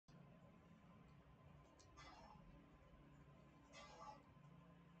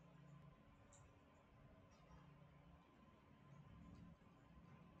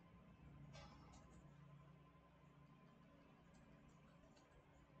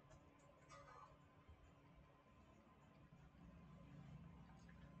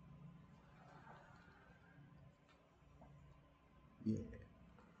Yeah.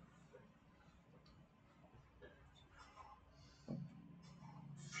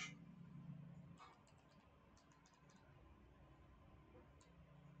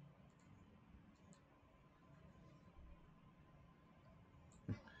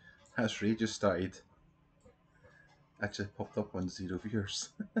 That's Ray just started. Actually popped up on 0 viewers.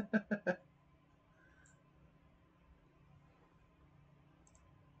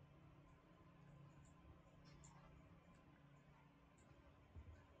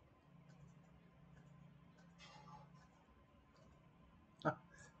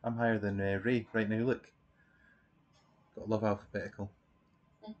 I'm higher than Ray right now, look. Got love alphabetical.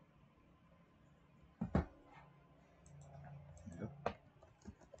 There you go. There you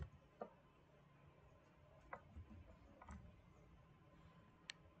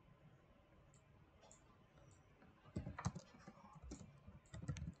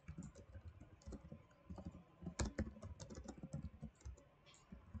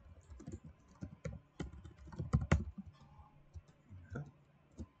go.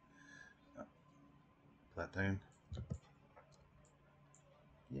 Pull that down.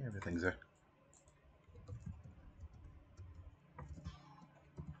 Yeah, everything's there.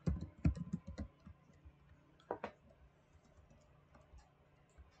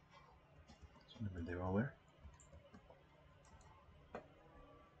 So never they all there.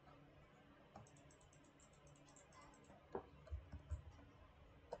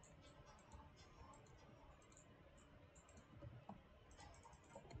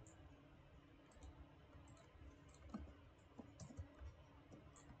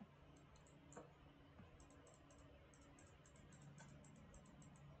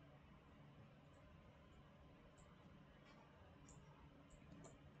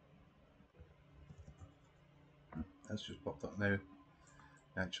 That's just popped up now.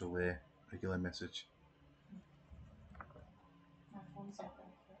 Actual regular message.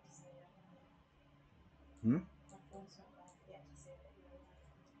 Hmm?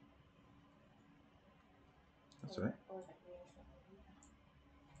 That's all right.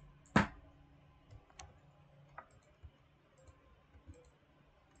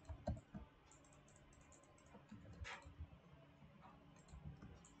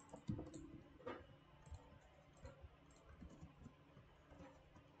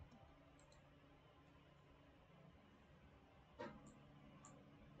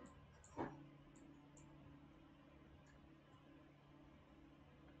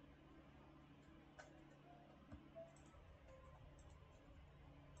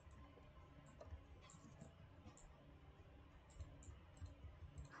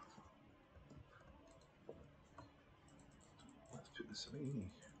 Let's put this away.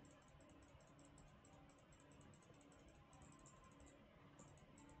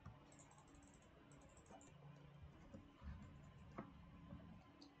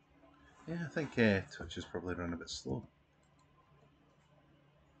 Yeah, I think Twitch is probably running a bit slow.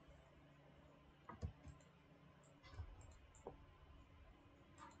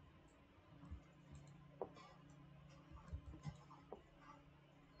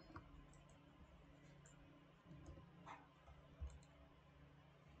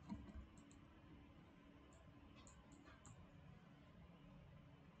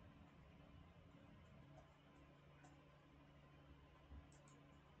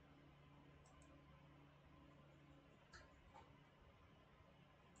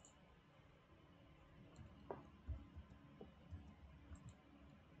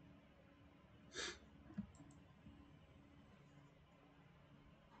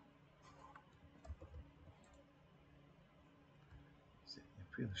 See, I'm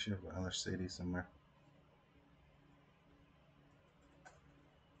pretty sure I've got another series somewhere.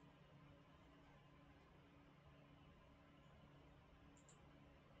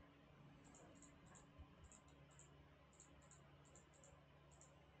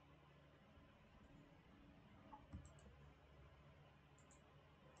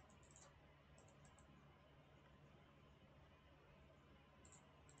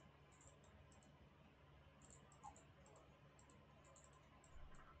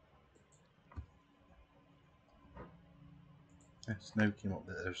 It's now came up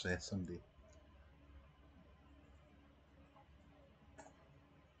that there's Sunday.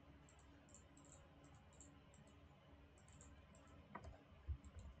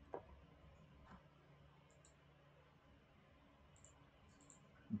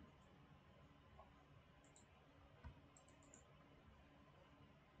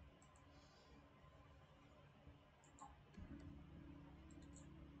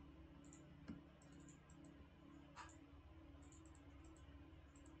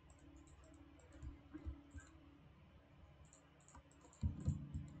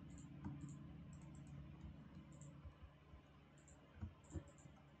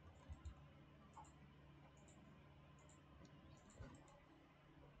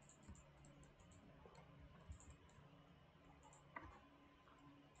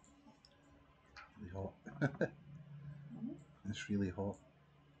 It's really hot.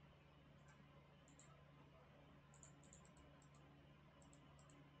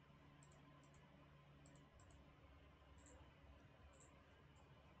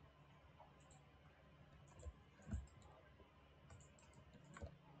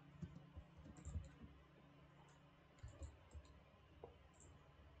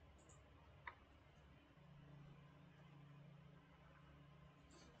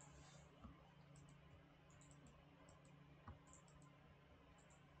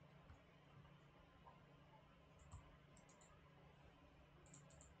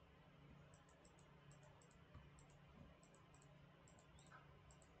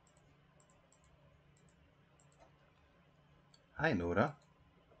 Hi, Nora.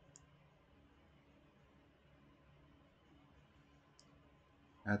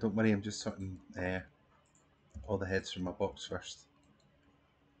 Don't worry, I'm just sorting all the heads from my box first,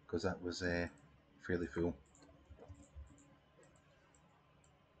 because that was fairly full.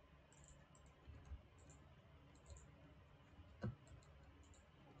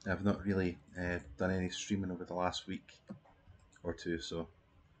 I've not really done any streaming over the last week or two, so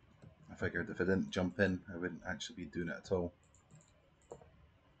I figured if I didn't jump in, I wouldn't actually be doing it at all.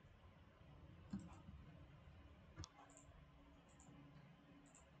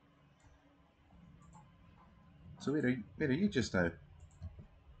 So where are you just now?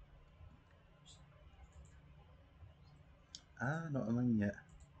 Not online yet.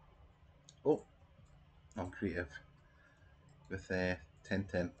 Oh, I'm creative with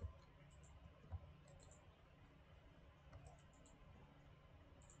 1010.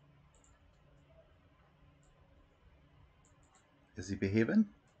 Is he behaving?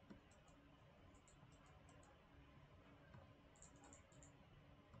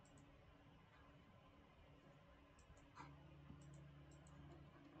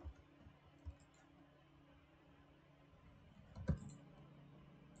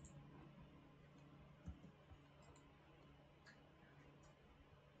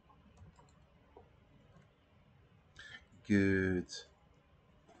 Good.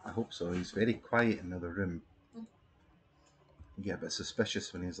 I hope so. He's very quiet in the other room. You get a bit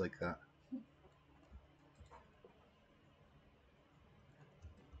suspicious when he's like that.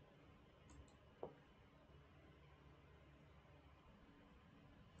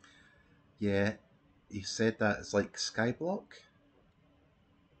 Yeah, he said that it's like Skyblock,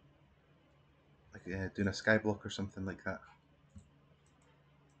 like doing a Skyblock or something like that.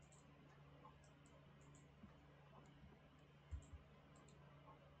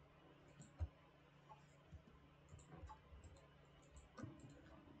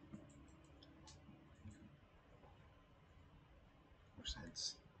 Horse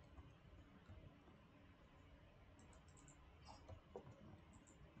heads.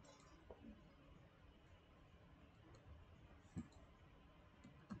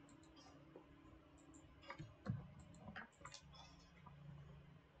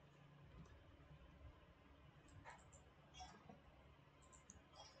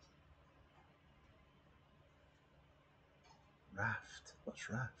 Raft. What's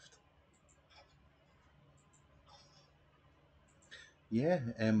Raft? Yeah,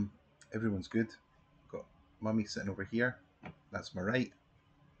 everyone's good. Got mummy sitting over here. That's my right.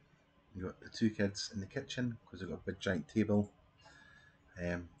 You got the two kids in the kitchen because they've got a big giant table.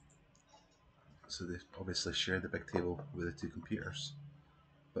 Um, so they obviously share the big table with the two computers.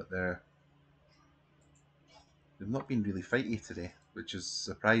 But they've not been really fighty today, which is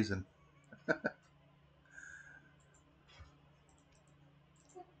surprising.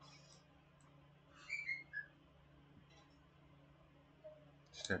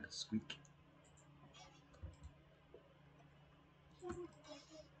 Just heard a squeak.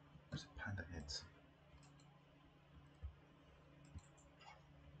 There's a panda heads.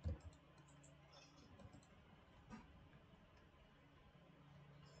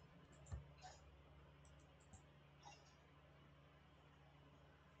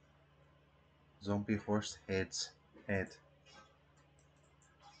 Zombie horse heads head.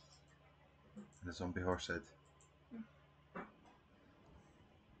 And a zombie horse head.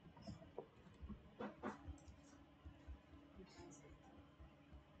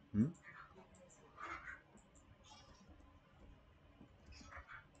 Hmm?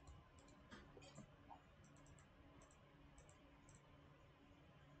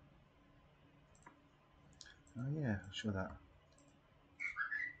 Oh yeah, I'll show that.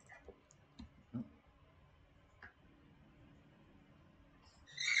 Oh,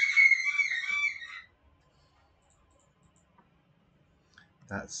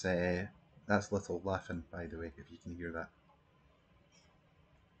 that's Little laughing, by the way, if you can hear that.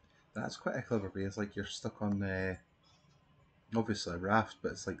 That's quite a clever way. It's like you're stuck on obviously a raft,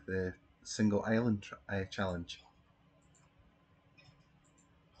 but it's like the single island challenge.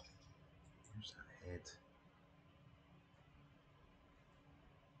 Here's that head.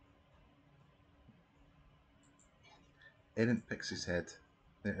 Errant Pixie's head.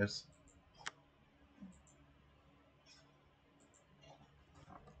 There it is.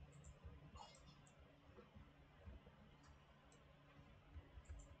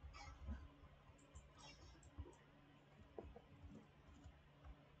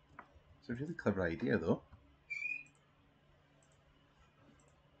 It's a really clever idea, though.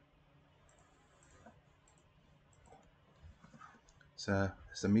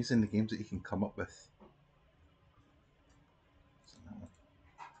 It's amazing the games that you can come up with.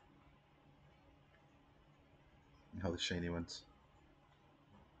 And all the shiny ones.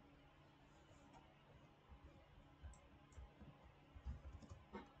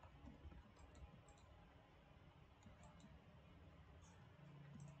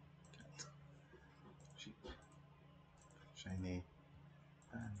 Cheap, shiny,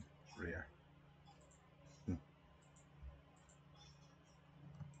 and rare.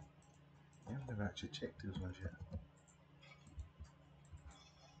 I've never actually checked those ones yet.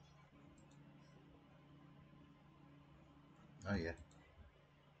 Oh yeah.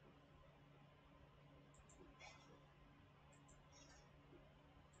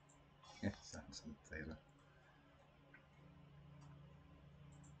 Yes, that's sanitizer.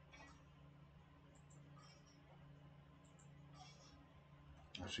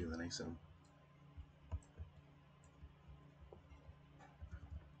 That's really nice of them.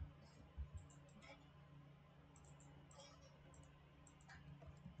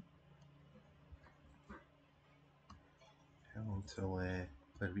 How long till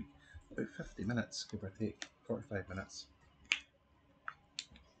per week? About 50 minutes, give or take. 45 minutes.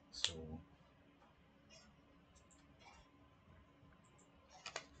 So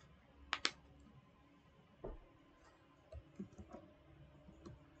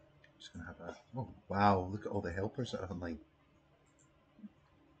just gonna have a oh wow, look at all the helpers that are online.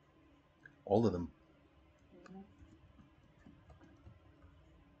 All of them.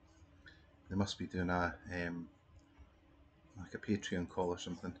 They must be doing a like a Patreon call or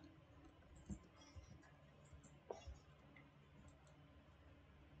something.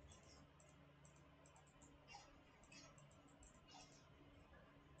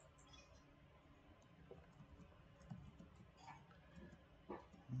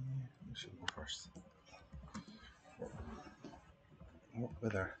 I should go first. What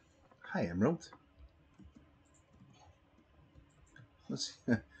weather? Hi, Emerald. It's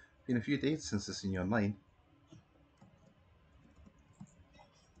been a few days since I've seen you online.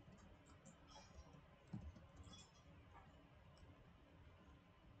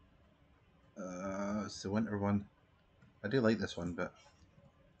 It's the winter one. I do like this one, but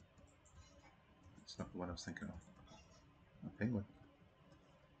it's not the one I was thinking of. A penguin.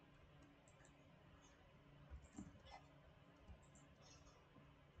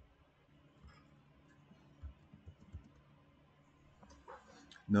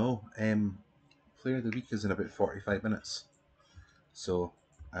 No, player of the week is in about 45 minutes. So,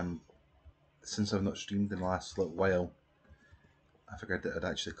 since I've not streamed in the last little while, I figured that I'd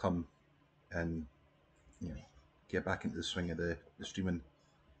actually come and get back into the swing of the streaming.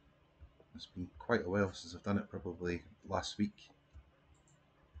 It's been quite a while since I've done it, probably last week.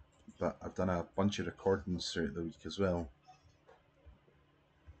 But I've done a bunch of recordings throughout the week as well.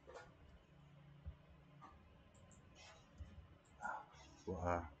 But,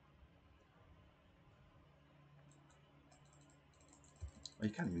 oh, you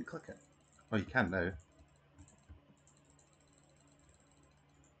can't even click it. Oh, you can now.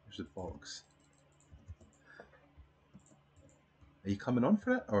 There's the box. Are you coming on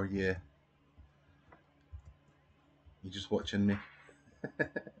for it, or are you just watching me? The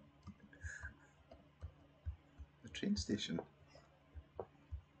train station.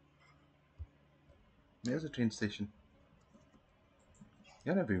 There's a train station.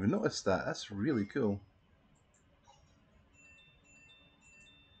 Yeah, I never even noticed that. That's really cool.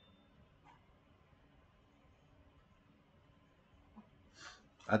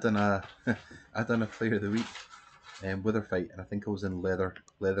 I done a I done a player of the week wither fight, and I think I was in leather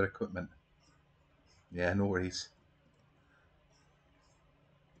equipment. Yeah, no worries.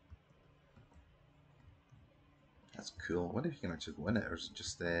 That's cool. I wonder if you can actually go in it, or is it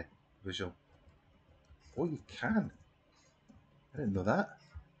just visual? Oh, you can. I didn't know that.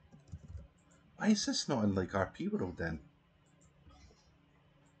 Why is this not in like RP World then?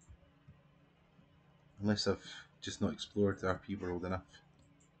 Unless I've just not explored RP World enough.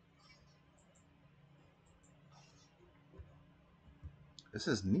 This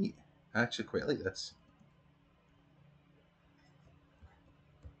is neat. I actually quite like this.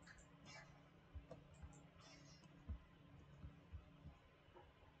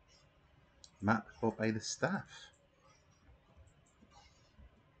 Map bought by the staff.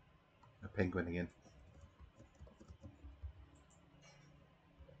 A penguin again.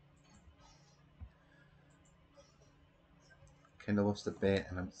 Kind of lost a bet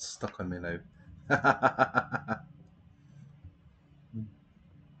and I'm stuck on me now.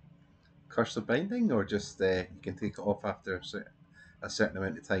 Curse of binding, or just you can take it off after a certain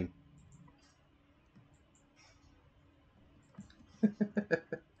amount of time.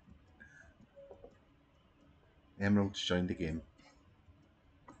 Emerald's joined the game.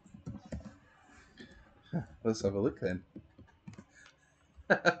 Let's have a look then.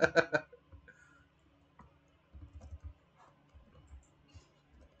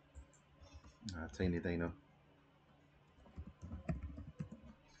 Tiny dino.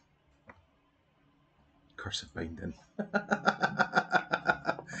 Curse of binding.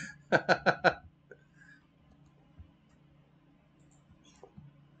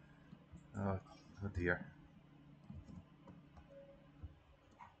 Oh dear.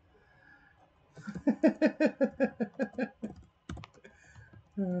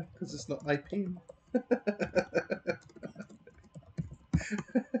 Because it's not my pain.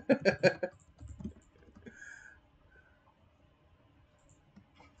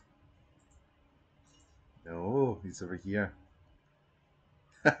 No, he's over here.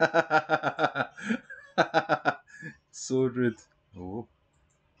 So rude. Oh.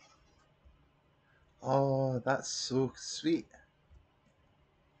 Oh, that's so sweet.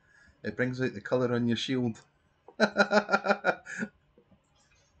 It brings out the colour on your shield.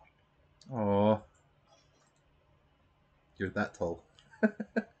 Oh, you're that tall.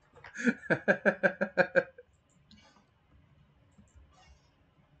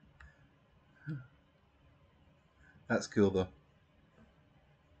 That's cool though.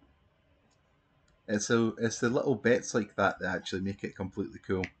 It's the little bits like that that actually make it completely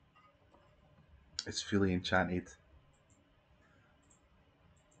cool. It's fully enchanted.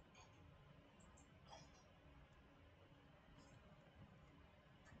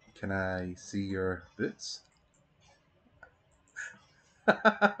 Can I see your boots?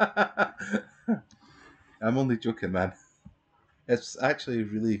 I'm only joking, man. It's actually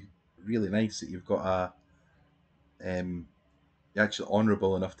really, really nice that you've got you're actually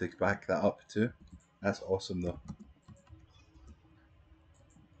honourable enough to back that up too. That's awesome though.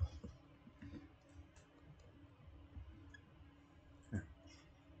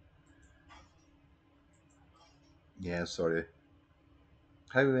 Yeah, sorry.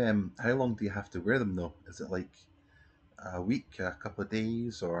 How long do you have to wear them though? Is it like a week, a couple of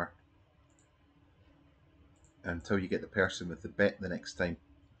days, or until you get the person with the bet the next time?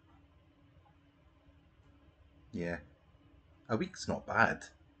 Yeah, a week's not bad.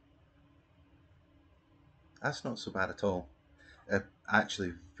 That's not so bad at all.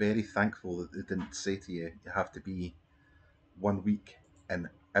 Actually, very thankful that they didn't say to you you have to be 1 week in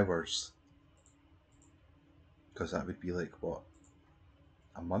hours, because that would be like what,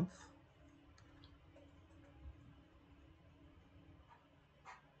 a month?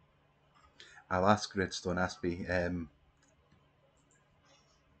 I'll ask Redstone Aspie.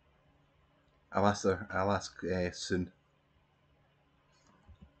 I'll ask her. I'll ask soon.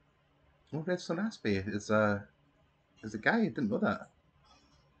 Oh, Redstone Aspie is a guy. I didn't know that.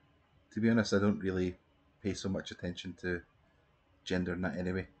 To be honest, I don't really pay so much attention to gender in that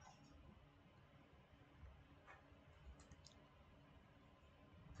anyway.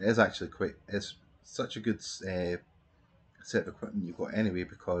 It is actually quite. It's such a good set of equipment you've got anyway,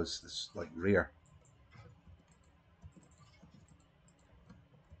 because it's like rare.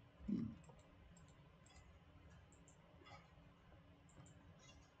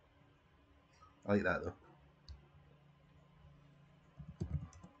 I like that though.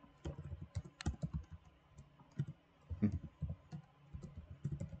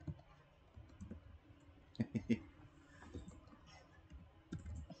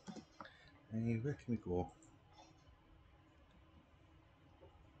 Hey, where can we go?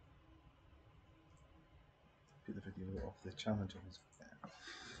 Put the video of the challenge on his.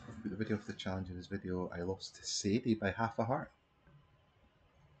 Put the video of the challenge in his video. I lost to Sadie by half a heart.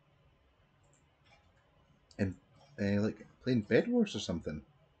 And like playing Bed Wars or something.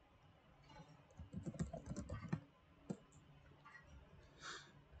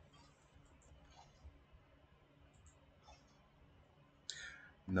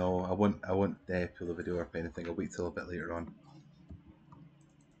 No, I won't. I won't pull the video up or anything. I'll wait till a bit later on.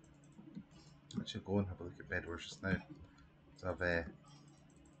 Actually, go and have a look at Bed Wars just now. So I've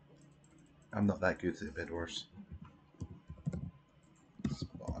I'm not that good at Bed Wars.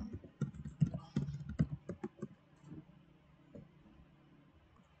 Spawn.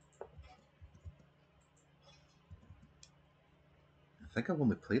 I think I've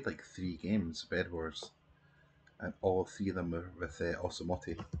only played like 3 games of Bed Wars, and all 3 of them were with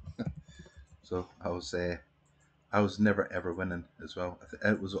Osimote. So I was never ever winning as well.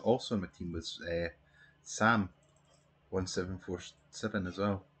 It was also on my team was Sam 1747 as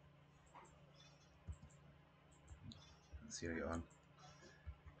well. Let's see how I get on.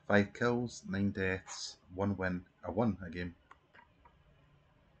 5 kills, 9 deaths, 1 win. I won a game.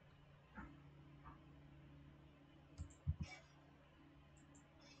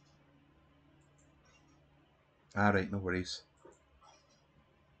 Alright, no worries.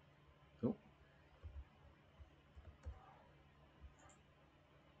 Oh.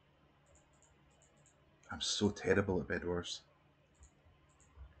 I'm so terrible at Bed Wars.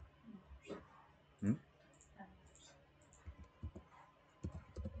 Hmm?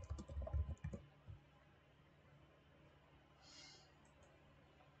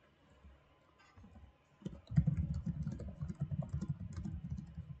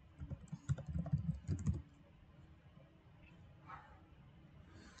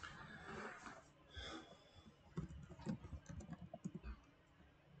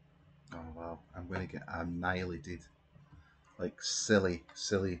 Oh wow, I'm going to get annihilated. Like silly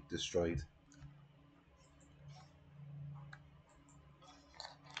destroyed.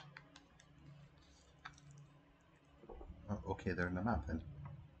 Oh, okay, they're in the map then.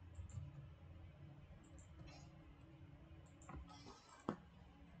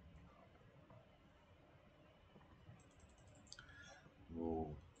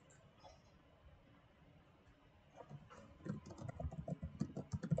 Whoa.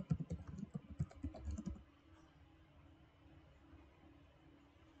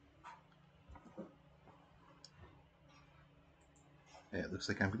 Yeah, it looks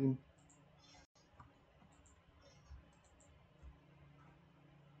like I'm green.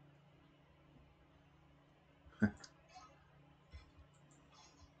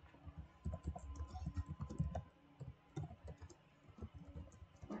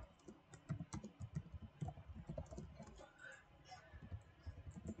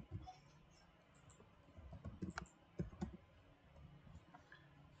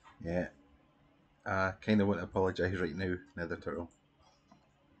 Yeah. I kind of want to apologise right now, Nether Turtle.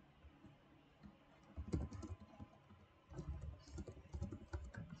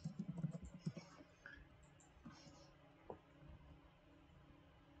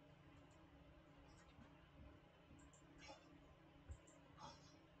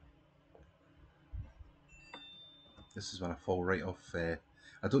 This is when I fall right off. I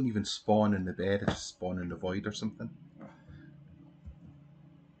don't even spawn in the bed, I just spawn in the void or something.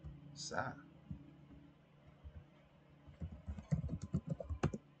 What's that?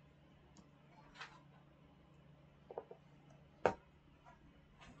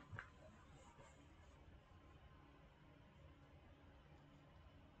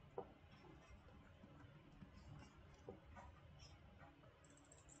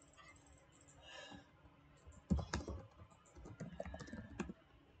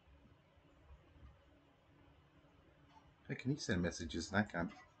 How can he send messages and I can't?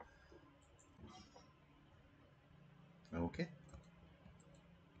 Okay.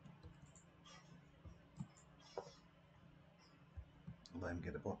 Let him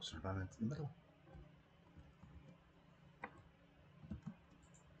get a box and run into the middle.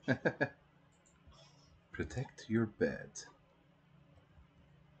 Protect your bed.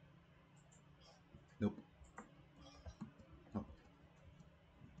 Nope. Oh.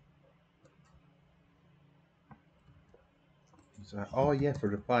 Oh yeah, for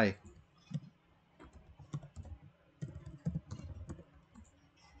reply.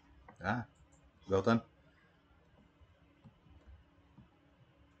 Ah, well done.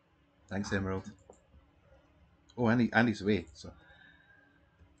 Thanks, Emerald. Oh, Andy's away, so.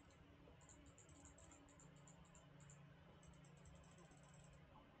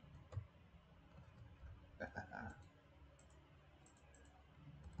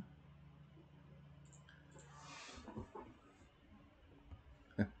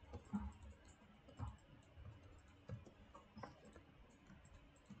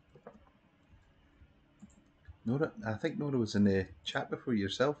 Nora, I think Nora was in the chat before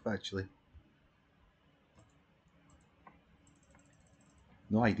yourself, actually.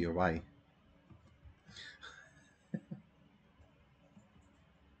 No idea why.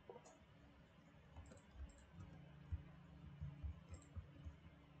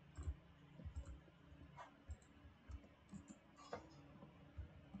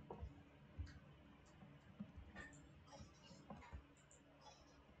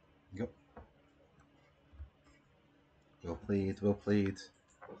 played, well played.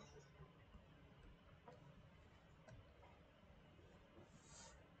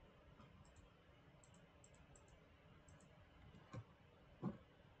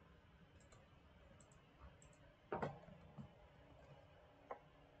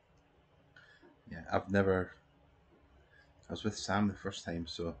 Yeah, I've never. I was with Sam the first time,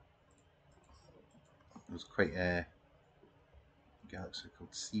 so it was quite a galaxy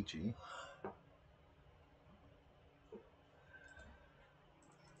called CG.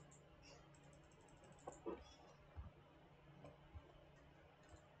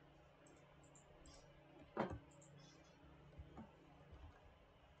 Oh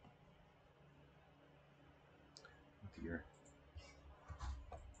dear.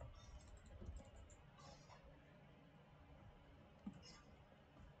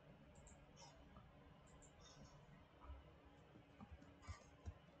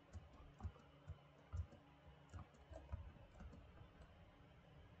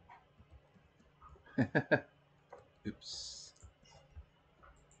 Oops.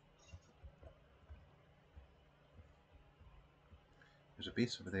 There's a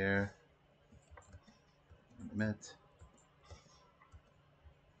base over there. Mid.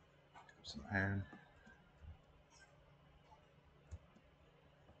 Some iron.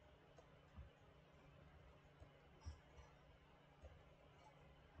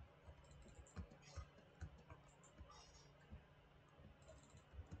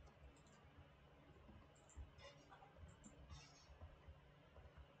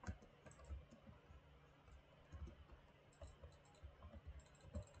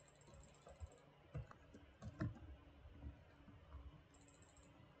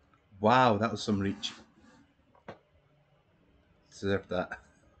 Wow, that was some reach. Deserved that.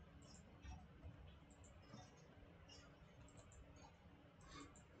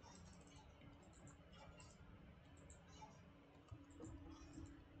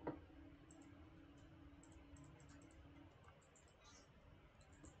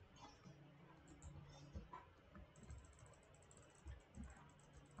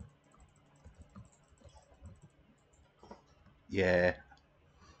 Yeah.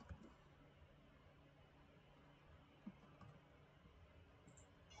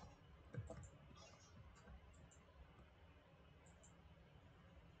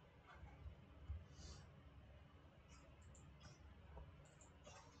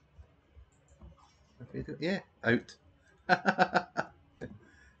 Yeah, out.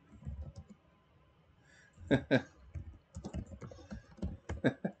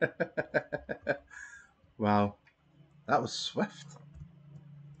 Wow, that was swift.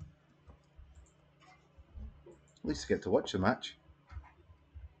 At least I get to watch the match.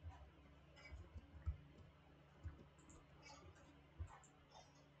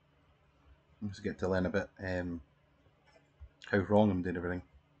 I just get to learn a bit how wrong I'm doing everything.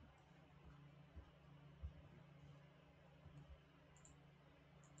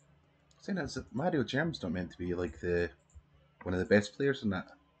 Saying that Mario Gem's not meant to be like the one of the best players in that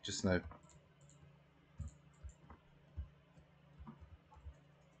just now.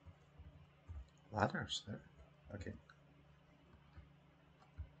 Ladders there. Okay.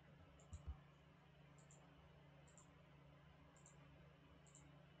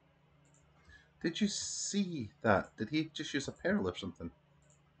 Did you see that? Did he just use a pearl or something?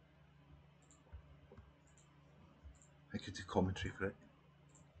 I could do commentary for it.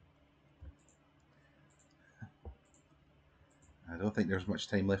 I don't think there's much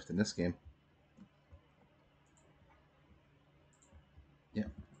time left in this game. Yeah.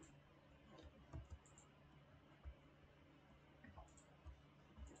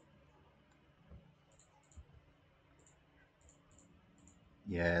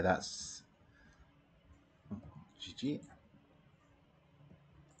 Yeah, that's GG.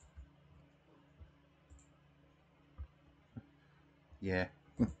 Yeah.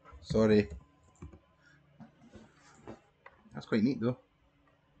 Sorry. That's quite neat though.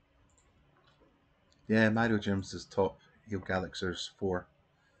 Yeah, Mario Gems is top. Hail Galaxers 4.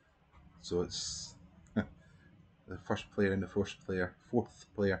 So it's the first player and the fourth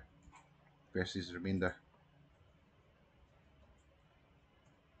player versus the remainder.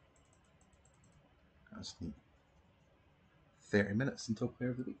 That's neat. 30 minutes until player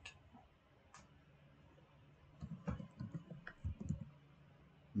of the week.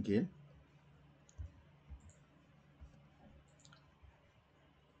 Game.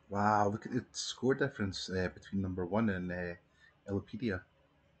 Wow, look at the score difference between number one and Elopedia.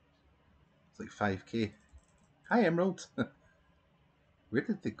 It's like 5k. Hi, Emerald. Where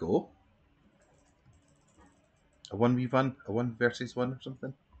did they go? A 1v1? A 1 versus 1 or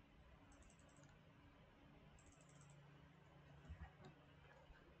something?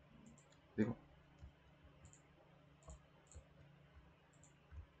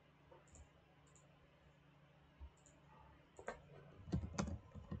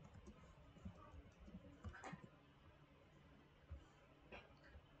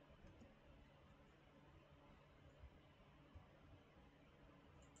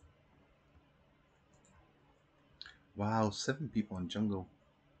 Wow, 7 people in jungle.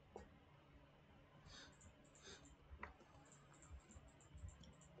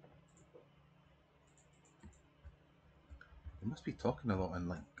 They must be talking a lot in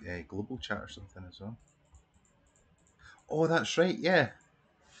like global chat or something as well. Oh, that's right. Yeah.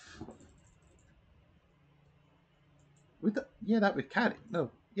 Would that? Yeah, that would carry. No.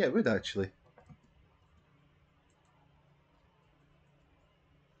 Yeah, it would actually.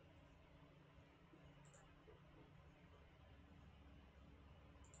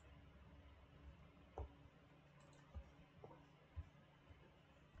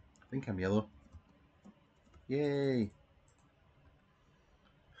 I think I'm yellow. Yay!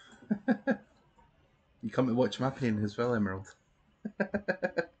 You come to watch my pain as well, Emerald.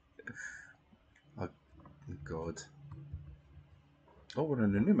 Oh God. Oh, we're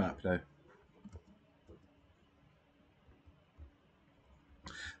on a new map now.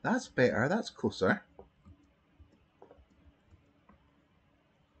 That's better. That's closer.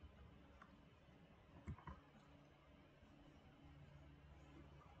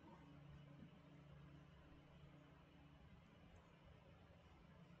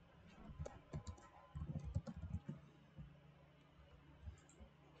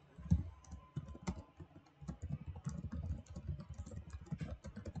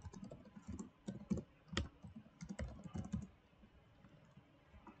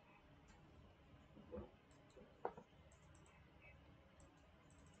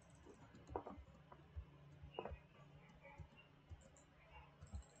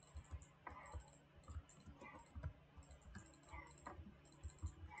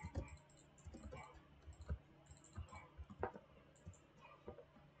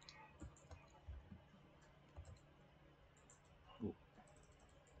 Oh,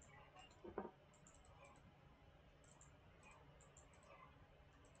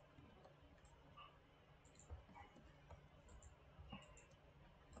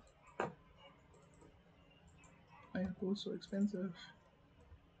 pineapple is so expensive.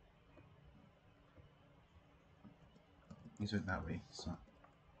 He's went that way. So.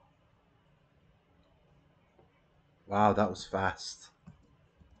 Wow, that was fast.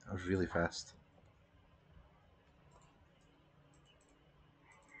 That was really fast.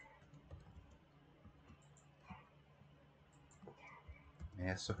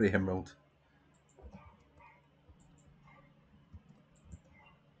 Yeah, sorry, Emerald.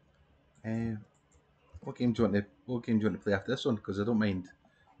 Uh, What game do you want to play after this one? Because I don't mind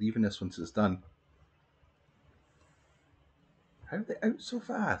leaving this once it's done. How are they out so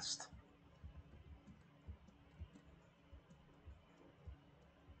fast?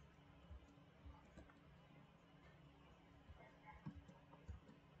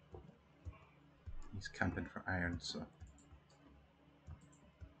 He's camping for iron, so.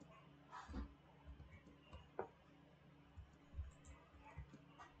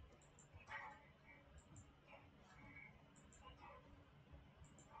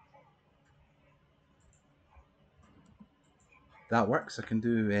 That works. I can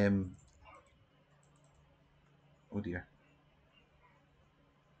do. Oh dear.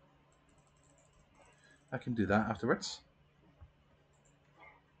 I can do that afterwards.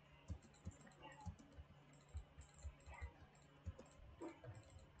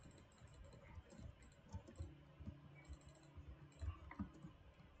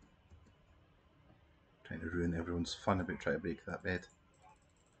 Trying to ruin everyone's fun about trying to break that bed.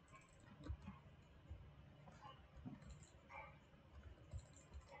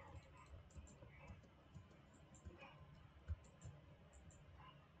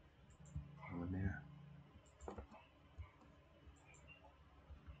 Go in there.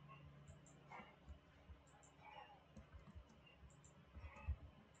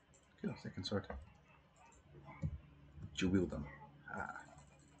 Cool, second sword. Dual wield them. Ah.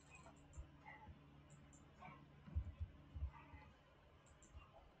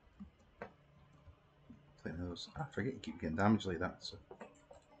 Playing those. I forget you keep getting damaged like that, so.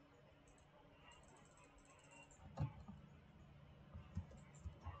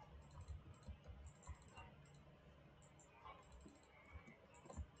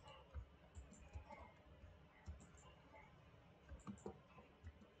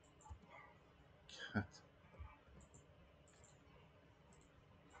 Cat.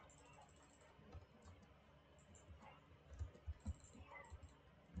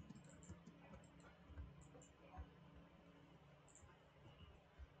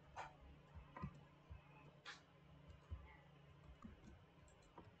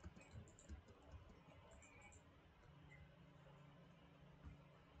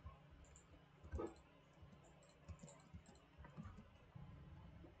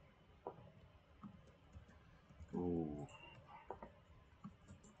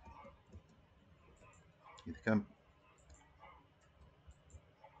 Need to come.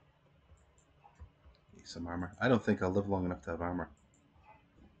 Need some armor. I don't think I'll live long enough to have armor.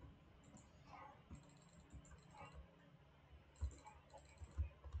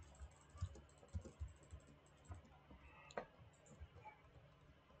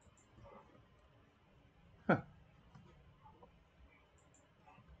 Huh.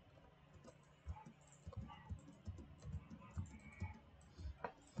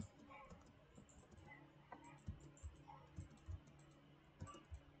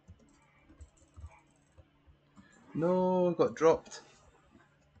 No, got dropped.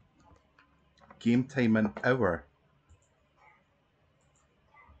 Game time an hour.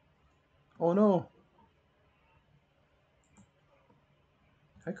 Oh no.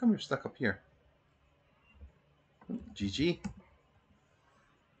 How come you're stuck up here? GG.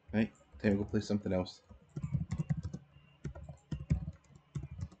 Right, time to go play something else.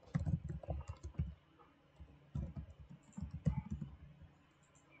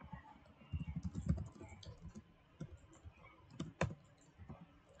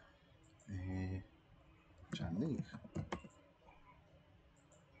 Try and leave.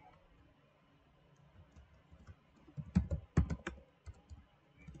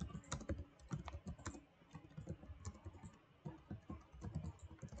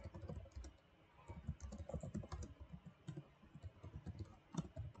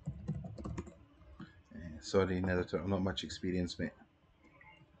 Sorry, Nether Turtle, not much experience, mate.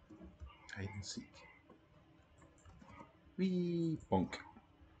 Hide and seek. Wee bonk.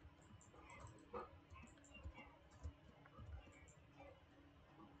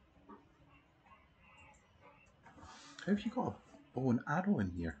 How have you got a bow and arrow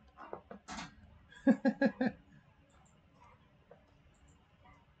in here?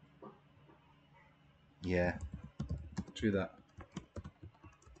 Yeah, true that.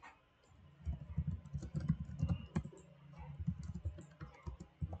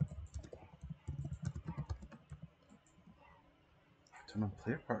 Turn on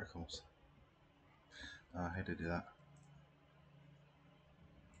player particles. How to do that?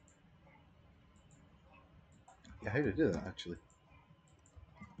 Yeah, how to do that actually?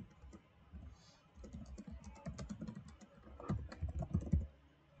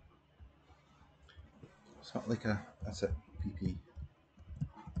 It's not like a. That's it. PP.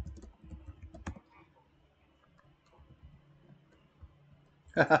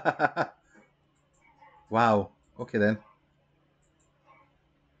 Wow. Okay then.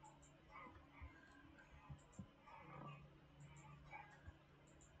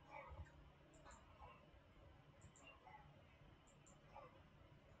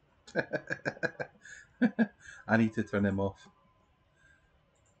 I need to turn him off.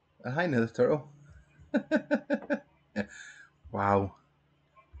 Hi, Nether Turtle. Wow.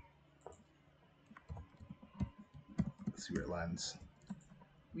 Let's see where it lands.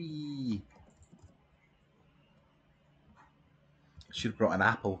 Wee. Should have brought an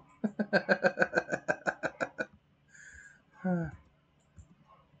apple.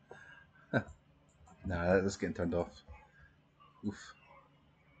 Nah, that's getting turned off. Oof.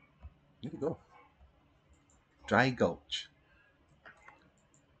 Where'd it go? Dry Gulch.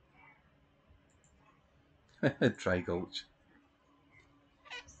 Dry Gulch.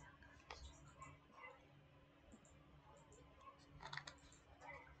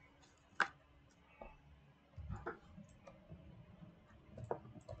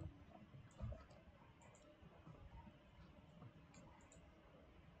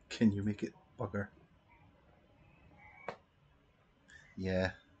 Can you make it bugger?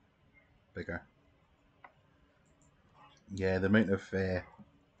 Yeah, bigger. Yeah, the amount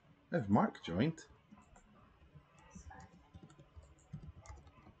of Mark joined.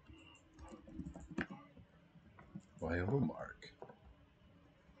 Why, hello, Mark.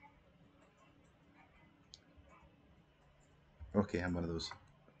 Okay, I'm one of those.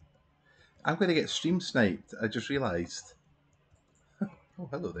 I'm going to get stream sniped. I just realised. Oh,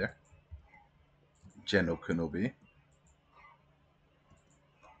 hello there, General Kenobi.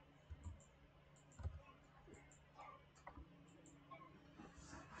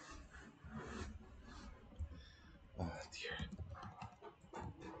 Oh dear.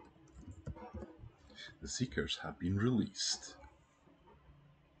 The Seekers have been released.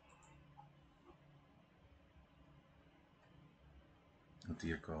 Oh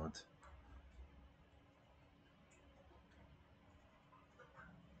dear God.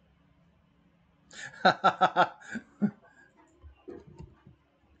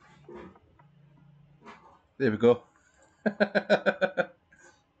 There we go.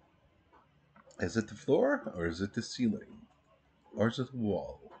 Is it the floor, or is it the ceiling, or is it the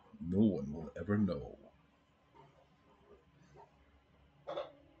wall? No one will ever know.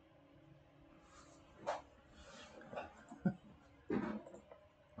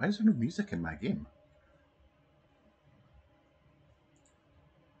 Why is there no music in my game?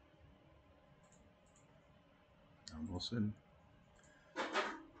 Almost soon.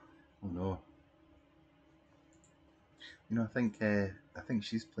 Oh no. You know, I think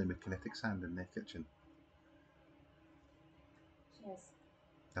she's playing with kinetic sand in the kitchen. She is.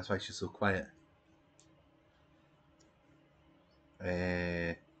 That's why she's so quiet.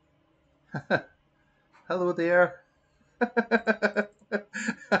 Hello there.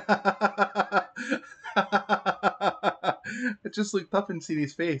 I just looked up and seen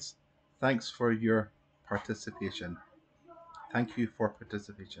his face. Thanks for your participation. Thank you for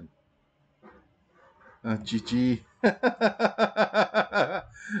participation. GG.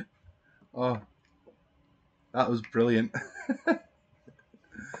 Oh, that was brilliant.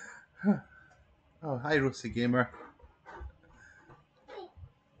 Oh, hi, Rosie Gamer.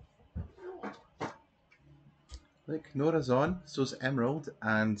 Look, Nora's on, so's Emerald,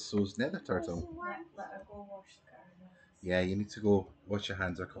 and so's Nether Turtle. Let her go wash the car now. Yeah, you need to go wash your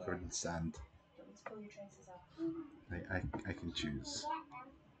hands, are covered in sand. Do you want me to pull your traces off? I can choose.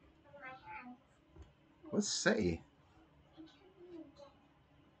 What's City?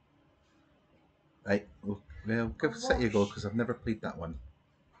 Right, well, give City a go because I've never played that one.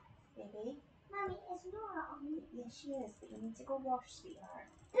 Baby? Mommy, is Nora on? Yes, she is, but you need to go wash, sweetheart.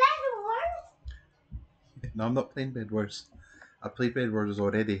 No, I'm not playing Bed Wars. I played Bed Wars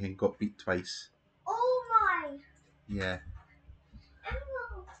already and got beat twice. Oh my! Yeah.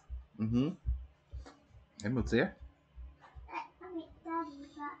 Emerald! Mm-hmm. Emerald's there. Mommy, Daddy,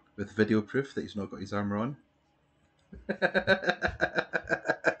 that. With video proof that he's not got his armour on. He is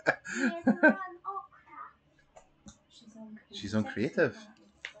on Autcraft. She's on creative.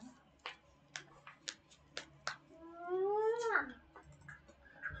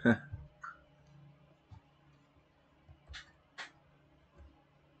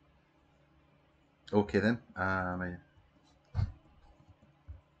 Okay then. Oh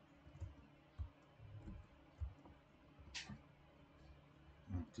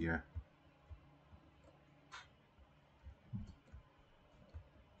dear.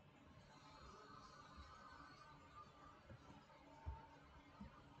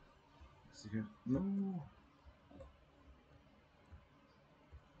 No.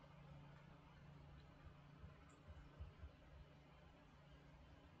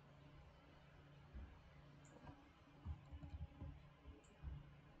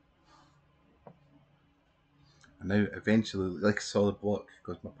 And now eventually, like a solid block,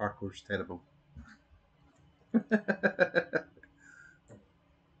 because my parkour's terrible. I'm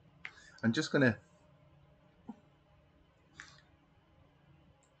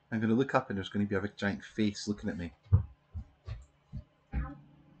gonna look up and there's gonna be a big giant face looking at me.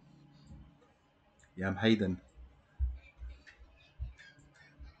 Yeah, I'm hiding.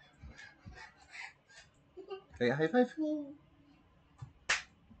 Can I get a high five?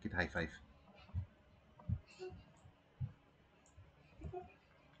 Good high five.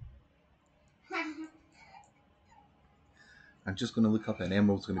 I'm just gonna look up and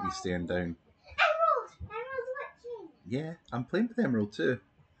Emerald's gonna be staring down. Emerald's watching. Yeah, I'm playing with Emerald too.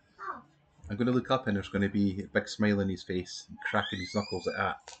 Oh. I'm gonna look up and there's gonna be a big smile on his face and cracking his knuckles like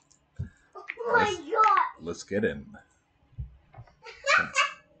that. Oh my god! Let's get in.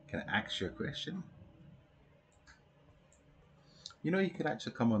 Can I ask you a question? You know, you could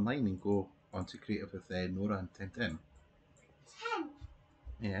actually come online and go onto creative with Nora and 1010.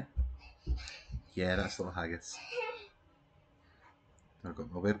 10? Yeah. Yeah, that's little haggis. I've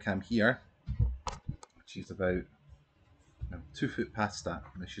got my webcam here. She's about 2 foot past that.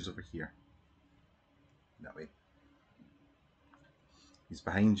 Now she's over here. That way. He's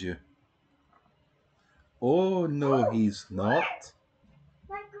behind you. Oh no, he's not.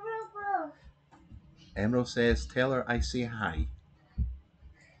 My group. Emerald says, tell her I say hi. Do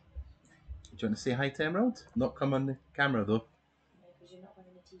you want to say hi to Emerald? Not come on the camera though. No, because you're not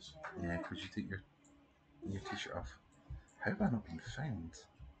wearing a t-shirt. Yeah, because you take your t-shirt off. How have I not been found?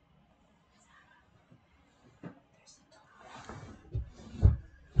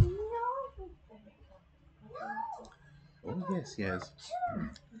 Oh yes, he is.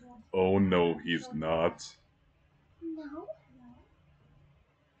 Oh no, he's not. No.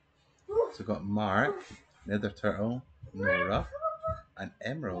 So we've got Mark, Nether Turtle, Nora, and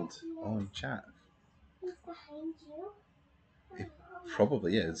Emerald all in chat. He's behind you. It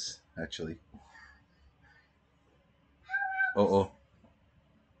probably is, actually. Oh.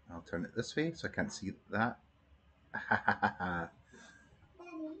 I'll turn it this way so I can't see that.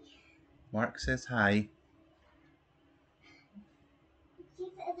 Mark says hi. He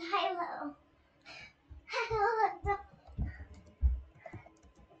says hello. Hello.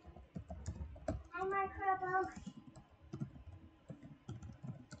 marker.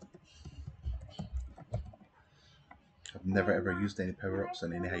 I've never ever used any power-ups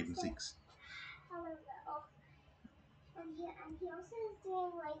on any hide and seeks. Hello, little. And he also is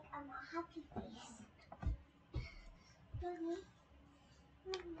doing like a happy face.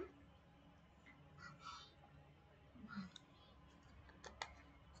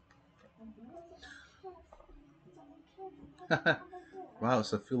 Wow,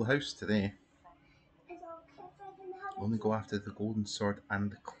 it's a full house today. Only go after the golden sword and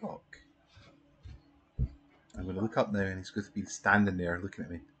the clock. I'm going to look up now and he's going to be standing there looking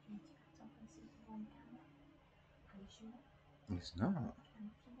at me. He's not.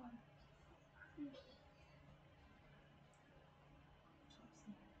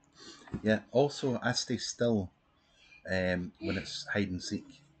 Yeah, also I stay still when it's hide and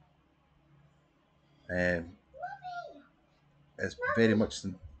seek. It's very much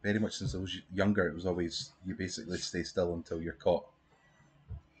since I was younger, it was always you basically stay still until you're caught.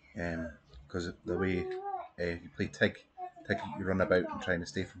 Because the way you play Tig, you run about and trying to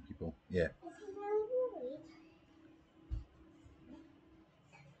stay from people. Yeah.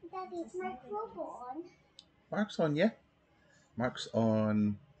 Daddy, is my global on? Mark's on, yeah. Mark's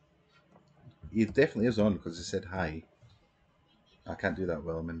on. He definitely is on because he said hi. I can't do that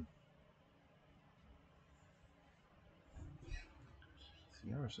while I'm in.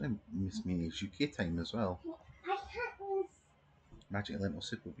 3 hours. Miss me, it's UK time as well. I can't use. Magic Lentil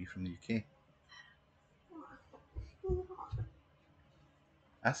Soup will be from the UK.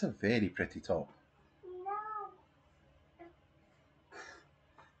 That's a very pretty top. No.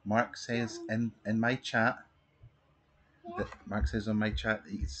 Mark says in my chat that Mark says on my chat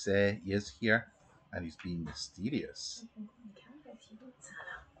that he is here and he's being mysterious. No, I just want to stay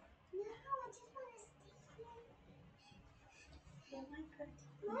here.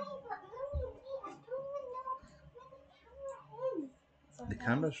 Mommy, but Mommy, wait, I don't even know where the camera is. The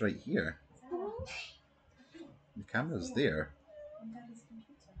camera's right here. The camera's there.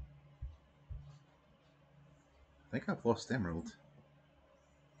 I think I've lost Emerald.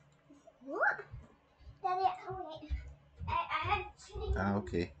 What? Daddy, wait. Ah,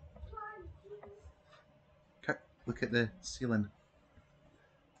 okay. Look at the ceiling.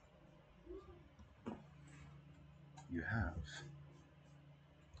 You have.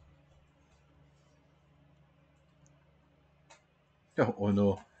 Oh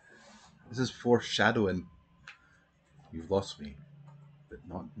no. This is foreshadowing. You've lost me, but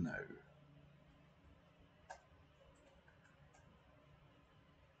not now.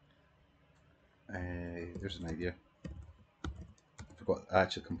 There's an idea. I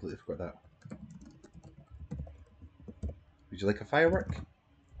actually completely forgot that. Would you like a firework?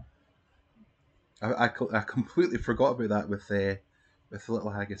 I completely forgot about that with the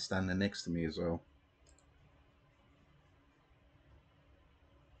little haggis standing next to me as well.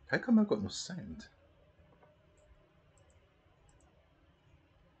 How come I've got no sound?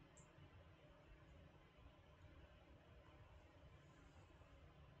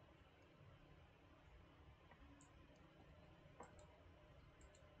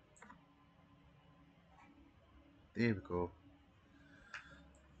 There we go.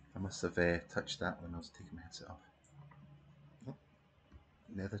 I must have touched that when I was taking my headset off. Oh,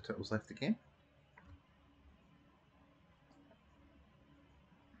 Nether Turtles left the game.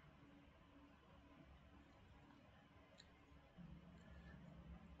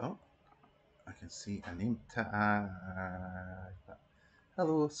 Oh, I can see a name tag.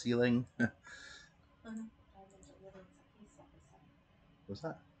 Hello, ceiling. What's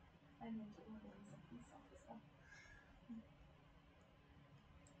that?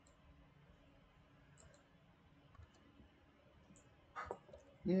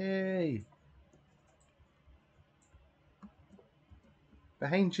 Yay!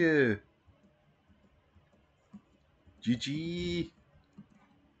 Behind you! GG!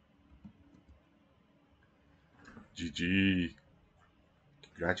 GG!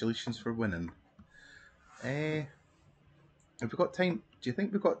 Congratulations for winning. Have we got time? Do you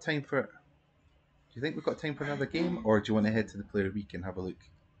think we've got time for? Do you think we've got time for another game, or do you want to head to the Player of the Week and have a look?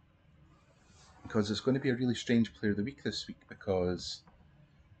 Because it's going to be a really strange Player of the Week this week. Because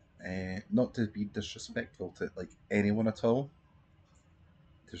not to be disrespectful to like anyone at all,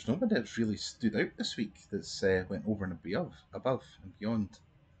 there's nobody that's really stood out this week that's went over and above and beyond.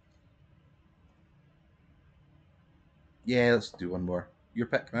 Yeah, let's do one more. Your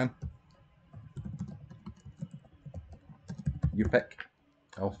pick, man. Your pick.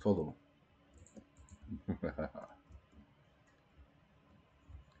 I'll follow.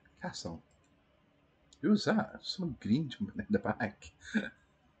 Castle. Who was that? Someone green jumping in the back.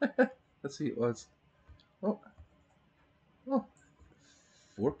 Let's see who it was. Oh, oh,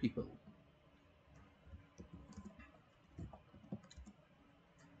 4 people.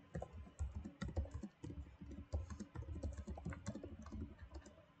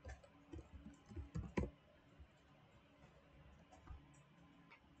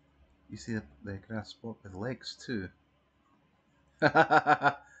 You see the grass block with legs too.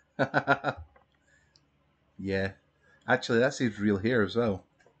 Yeah, actually, that's his real hair as well.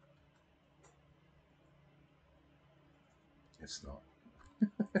 It's not.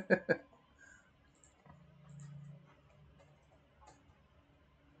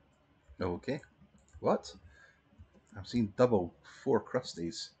 Okay. What? I've seen double 4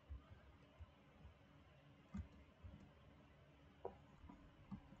 crusties.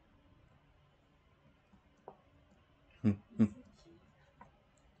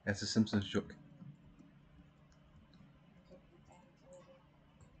 That's a Simpsons joke.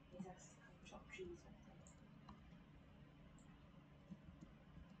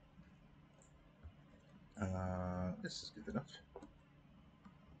 This is good enough.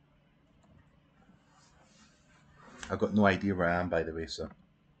 I've got no idea where I am, by the way, so.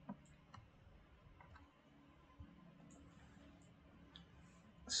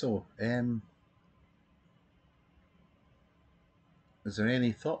 So, is there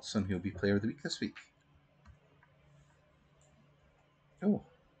any thoughts on who'll be Player of the Week this week? Oh,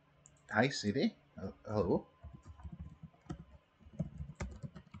 hi, Sadie. Hello.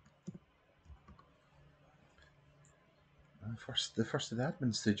 The first of the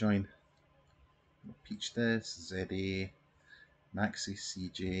admins to join. Peach This, Zeddy, Maxi,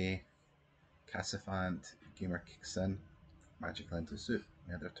 CJ, Cassifant, Gamer Kicks In, Magic Lentil Soup,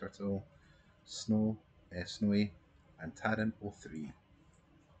 Nether Turtle, Snowy, and Taran03.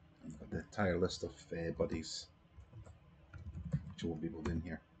 I've got the entire list of buddies which will be built in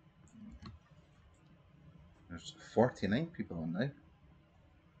here. There's 49 people on now.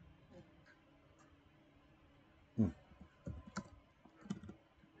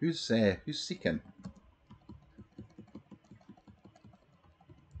 Who's seeking?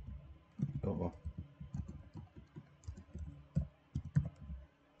 Oh,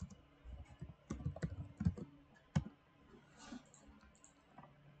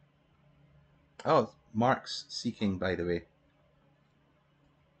 oh, Mark's seeking, by the way.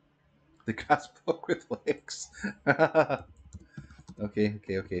 The grass block with legs. Okay.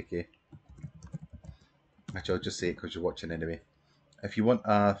 Actually, I'll just say it because you're watching anyway. If you want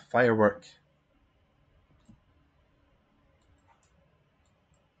a firework,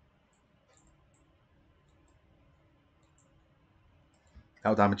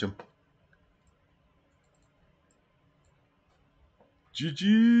 that'll damage him.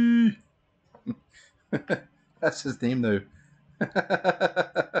 GG! That's his name now.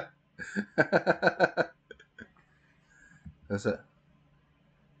 That's it.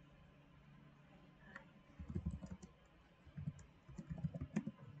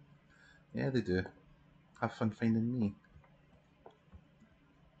 Yeah, they do. Have fun finding me.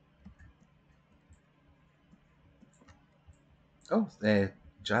 Oh,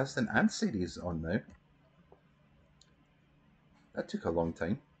 Jasmine and Sadie's on now. That took a long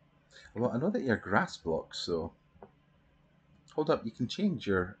time. Well, I know that you're grass blocks, so. Hold up, you can change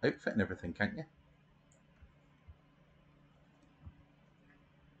your outfit and everything, can't you?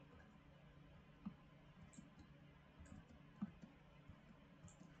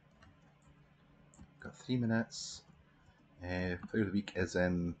 Got 3 minutes. Player of the Week is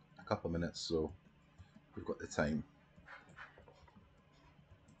in a couple of minutes, so we've got the time.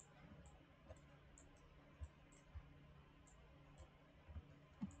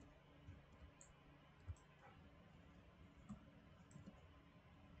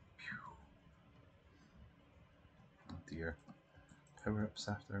 Oh dear. Power ups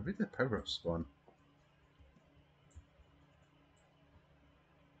after. Where did the power ups spawn?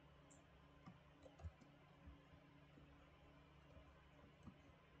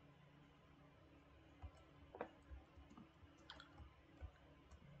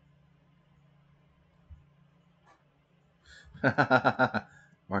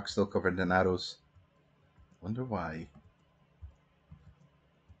 Mark's still covered in arrows. Wonder why.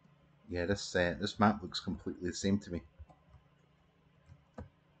 Yeah, this map looks completely the same to me.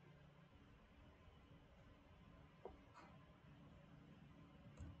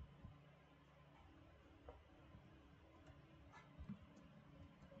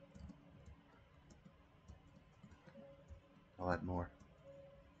 I'll add more.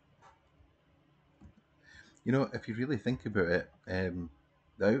 You know, if you really think about it, the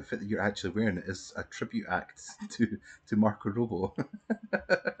outfit that you're actually wearing is a tribute act to Marco Robo.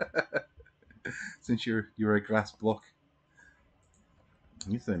 Since you're a grass block.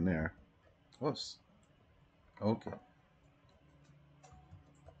 He's in there. Oh, okay.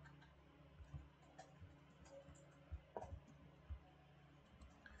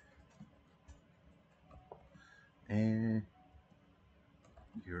 And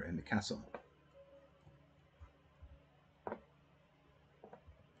you're in the castle.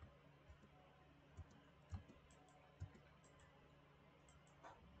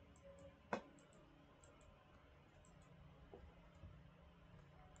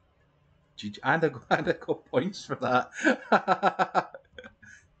 GG. And I got points for that.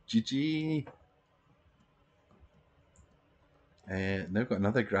 GG. Now got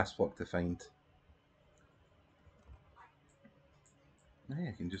another grass block to find. Hey,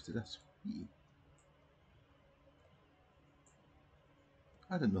 I can just do this.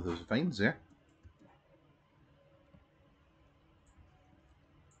 I didn't know there was vines there.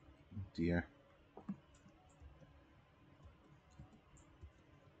 Oh dear.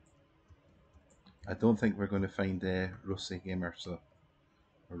 I don't think we're going to find Rosy Gamer, or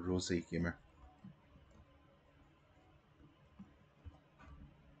Rosy Gamer.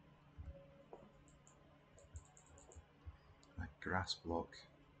 A grass block.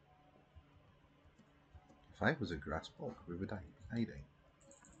 If I was a grass block, where would I be hiding?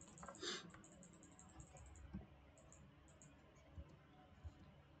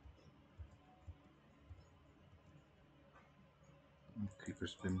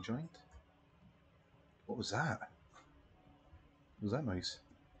 Creeper's been joined. What was that? What was that noise?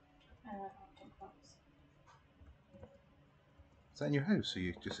 Is that in your house, or are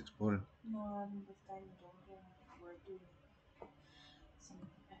you just exploring? No, I'm with down the door here. We're doing some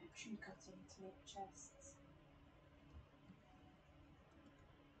tree cutting to make chests.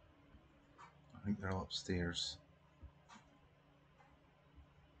 I think they're all upstairs.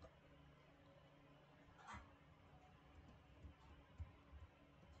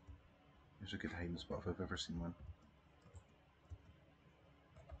 There's a good hiding spot if I've ever seen one.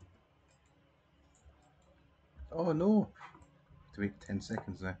 Oh no! To wait 10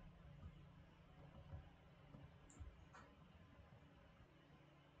 seconds now.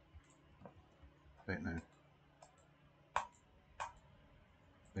 Right now.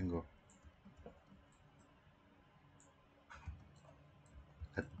 Bingo.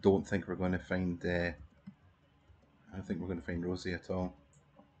 I don't think we're going to find. I don't think we're going to find Rosie at all.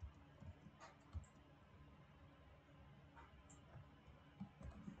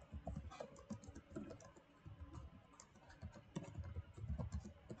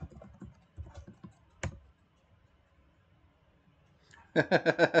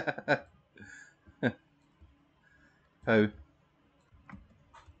 How?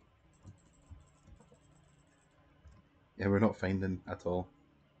 Yeah, we're not finding at all.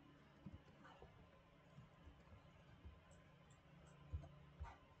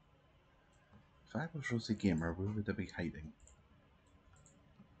 If I was Rosie Gamer, where would I be hiding?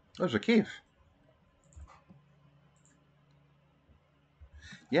 There's a cave.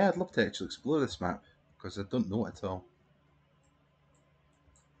 Yeah, I'd love to actually explore this map, because I don't know it at all.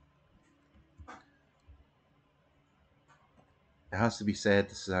 It has to be said,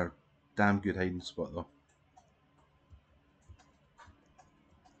 this is a damn good hiding spot though.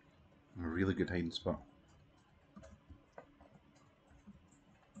 A really good hiding spot.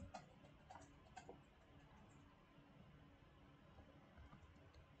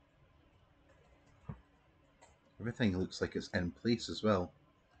 Everything looks like it's in place as well.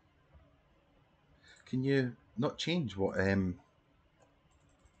 Can you not change what are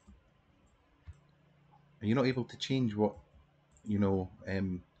you not able to change what, you know,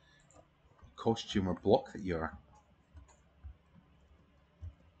 costume or block that you are?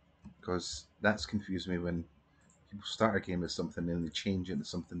 Because that's confused me when people start a game as something and they change it into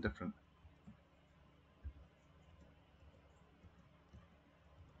something different.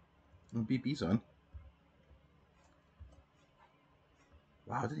 Oh, BB's on.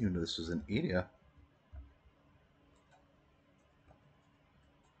 Wow, I didn't even know this was an area.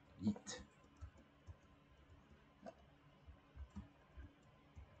 Yeet.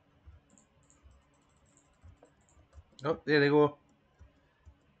 Oh, there they go.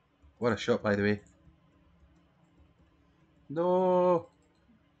 What a shot, by the way. No!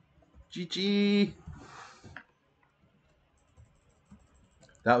 GG!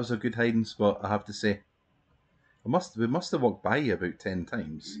 That was a good hiding spot, I have to say. We must have walked by you about 10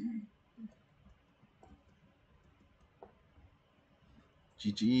 times.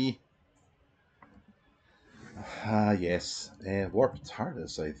 GG. Ah, yes. Warped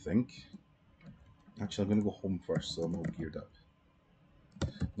TARDIS, I think. Actually, I'm going to go home first, so I'm all geared up.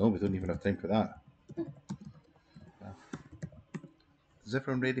 No, we don't even have time for that. Is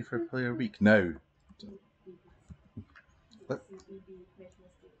everyone ready for Player Week? Now, Let,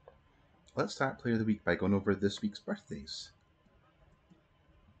 let's start Player of the Week by going over this week's birthdays.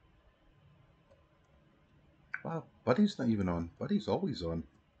 Wow, Buddy's not even on. Buddy's always on.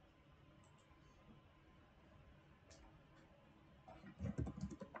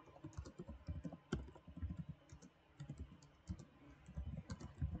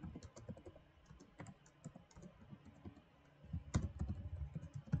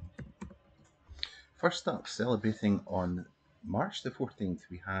 First up, celebrating on March the 14th,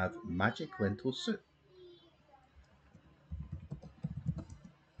 we have Magic Lentil Soup.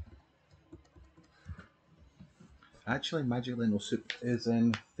 Actually, Magic Lentil Soup is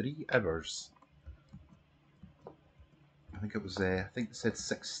in 3 hours. I think it was. I think it said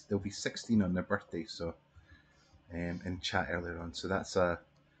six. There'll be 16 on their birthday. So, in chat earlier on. So that's a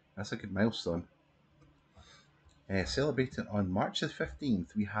good milestone. Celebrating on March the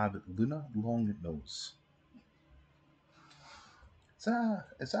 15th, we have Luna Longnose. Is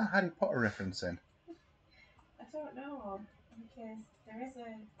that a Harry Potter reference then? I don't know, because there is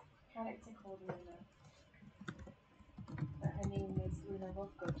a character called Luna, but her name is Luna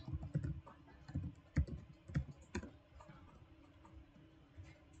Lovegood.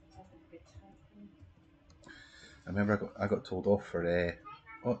 I remember I got told off for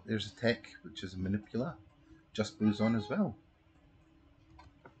oh, there's a tech which is a manipula. Just Blue's on as well.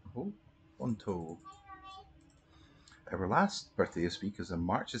 Oh, Bonto. Our last birthday this week is on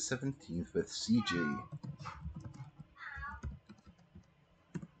March the 17th with CJ.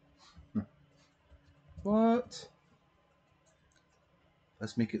 What?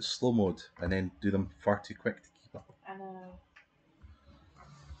 Let's make it slow mode and then do them far too quick to keep up. I know.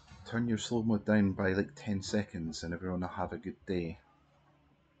 Turn your slow mode down by like 10 seconds and everyone will have a good day.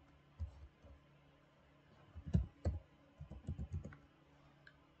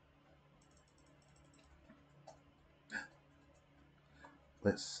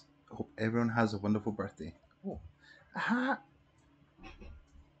 Let's hope everyone has a wonderful birthday. Oh, aha!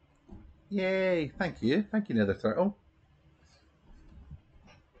 Yay! Thank you, Nether Turtle.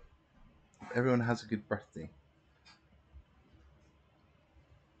 Everyone has a good birthday.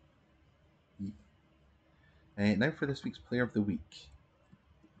 Now for this week's Player of the Week.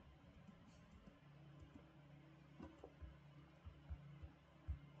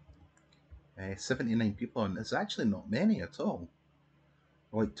 Uh, 79 people on. It's actually not many at all.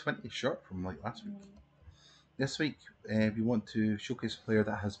 We're like 20 short from like last week. This week, we want to showcase a player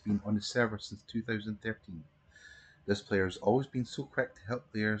that has been on the server since 2013. This player has always been so quick to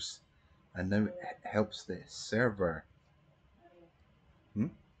help players and now helps the server.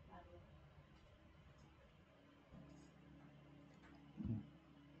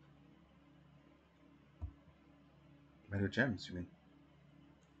 Mario Gems, you mean?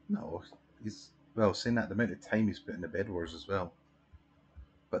 No, he's, well, saying that, the amount of time he's put in the Bed Wars as well.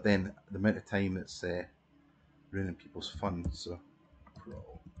 But then the amount of time it's ruining people's fun, so pro.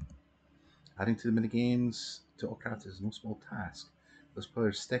 Adding to the minigames to Autcraft is no small task. Those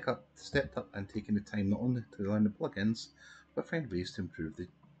players stepped up and taken the time not only to learn the plugins, but find ways to improve the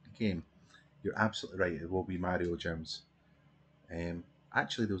game. You're absolutely right, it will be Mario Gems.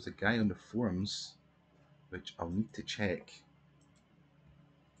 Actually, there was a guy on the forums, which I'll need to check.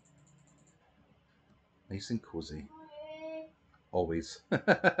 Nice and cozy. Always.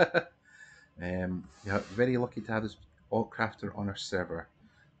 Yeah, very lucky to have this Autcrafter on our server.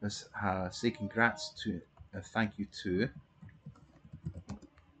 Let's say congrats to and thank you to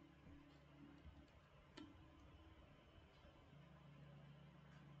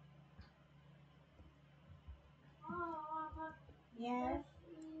Yes.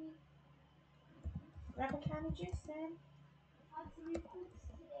 Grab a can of juice then.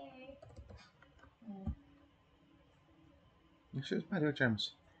 You sure it's Mario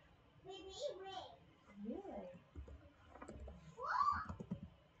Gems? Really?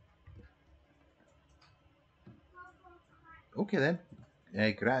 Okay then.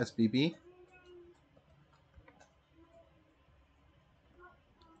 Congrats, BB.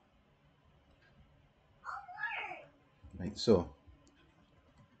 Right, so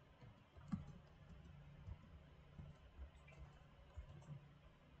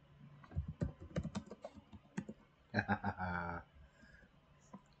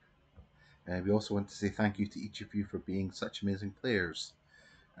we also want to say thank you to each of you for being such amazing players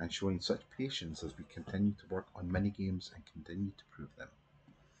and showing such patience as we continue to work on many games and continue to prove them.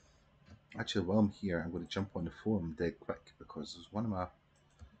 Actually, while I'm here, I'm going to jump on the forum dead quick because there's one of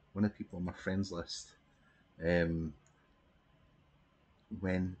the people on my friends list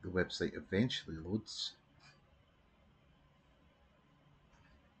when the website eventually loads.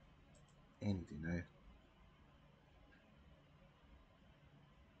 Any day now.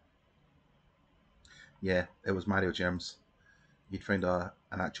 Yeah, it was Mario Germs. He'd found an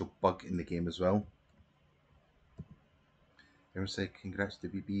actual bug in the game as well. Everyone said, "Congrats to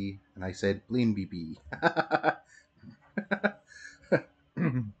BB," and I said, "Blame BB."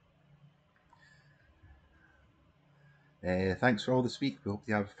 Thanks for all this week. We hope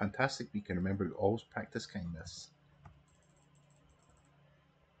you have a fantastic week, and remember to always practice kindness.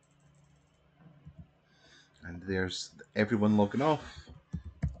 And there's everyone logging off.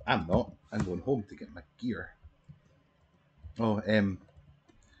 I'm not. I'm going home to get my gear. Oh,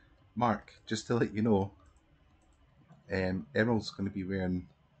 Mark, just to let you know, Emerald's going to be wearing.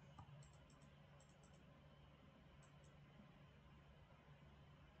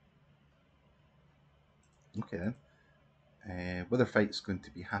 Okay then. Whether fight's going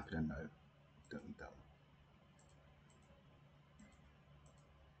to be happening now. Dun, dun.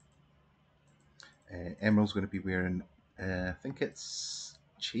 Emerald's going to be wearing, I think it's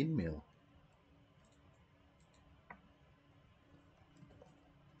chainmail.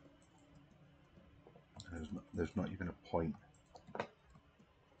 There's not even a point.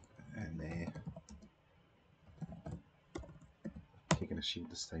 And taking a shield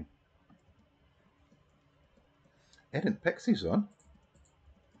this time. Errant Pixie's on.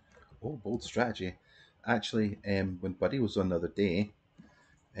 Oh, bold strategy. Actually, when Buddy was on the other day,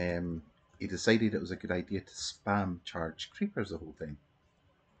 he decided it was a good idea to spam charge creepers the whole time.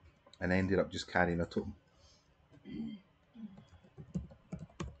 And ended up just carrying a totem.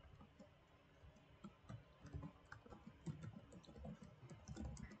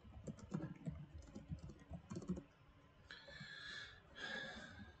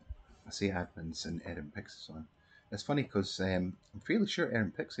 I say admins and Erin Pixie's on. It's funny because I'm fairly sure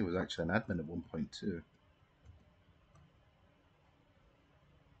Erin Pixie was actually an admin at one point too.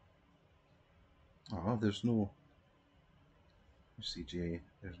 Oh, there's no CJ.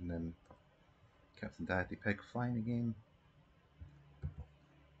 There's none. Captain Daddy Pig flying again.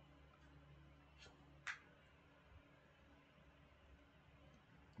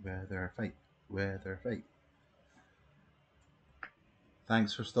 Weather fight. Weather fight.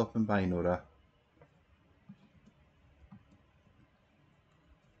 Thanks for stopping by, Nora.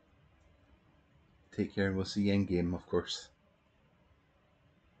 Take care and we'll see you in game, of course.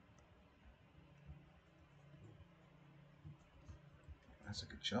 That's a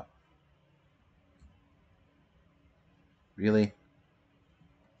good shot. Really?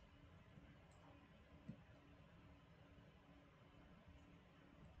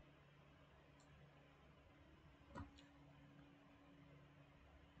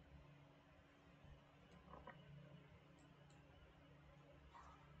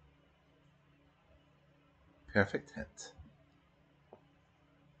 Perfect hit.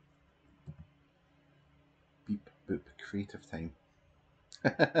 Beep boop creative time.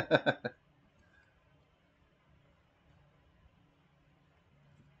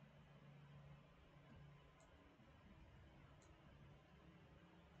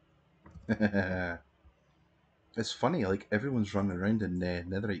 It's funny, like everyone's running around in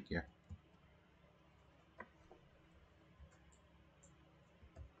netherite gear.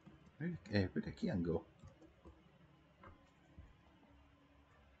 Where did Kian go?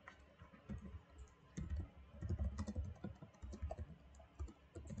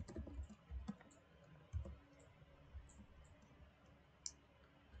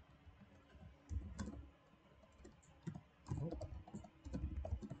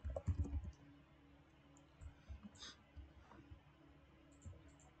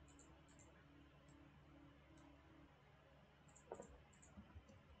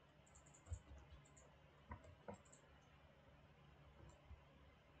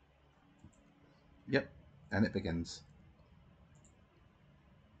 Yep, and it begins.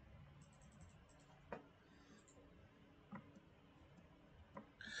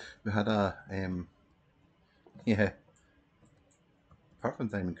 We had a yeah, apart from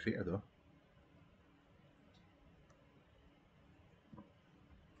Diamond Crater though.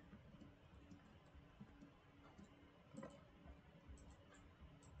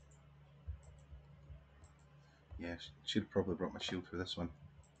 Yeah, should have probably brought my shield for this one.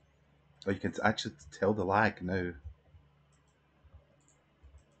 Oh, you can actually tell the lag now.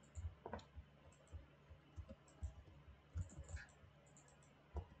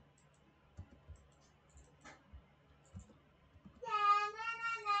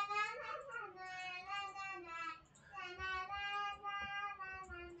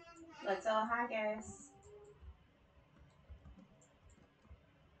 Let's all hi guys.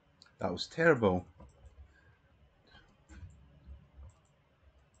 That was terrible.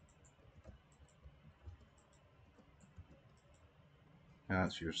 Ah,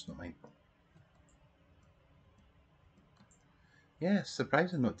 that's yours, not mine. Yeah, it's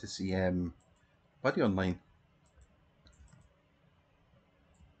surprising not to see Buddy online.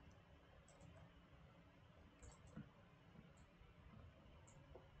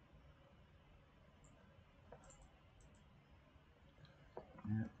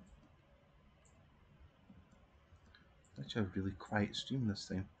 Yeah. Such a really quiet stream this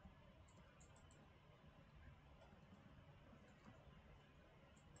time.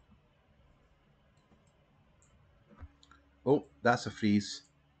 Oh, that's a freeze.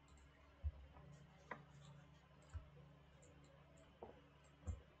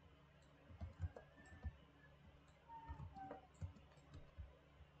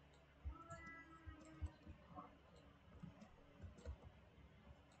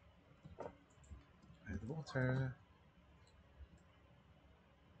 Out of the water.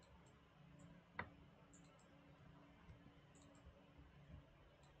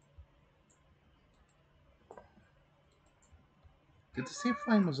 Did the save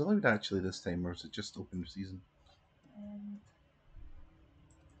flying was allowed actually this time, or is it just open season?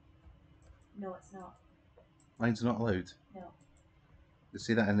 No, it's not. Mine's not allowed. No. They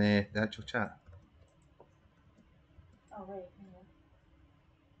say that in the actual chat. Oh, wait, hang on.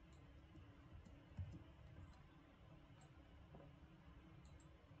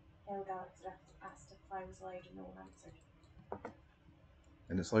 Harold Alex asked if I was allowed and no one answered.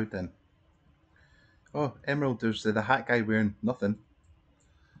 And it's allowed then. Oh, Emerald, there's the hat guy wearing nothing.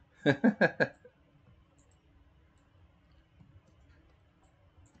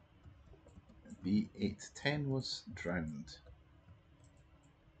 B810 was drowned.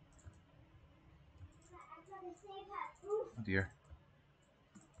 Oh dear.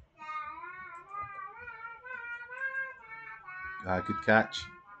 Good catch.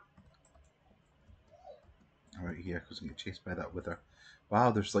 I'm out here because I get chased by that wither. Wow,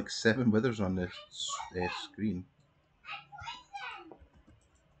 there's like 7 withers on the screen.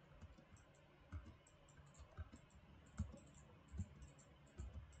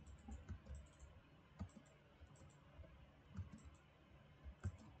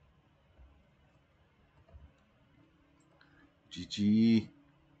 GG.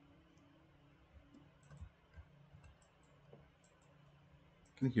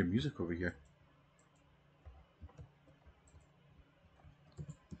 Can you hear music over here?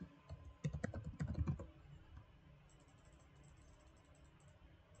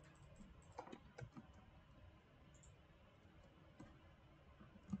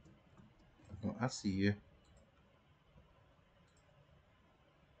 Oh, I see you.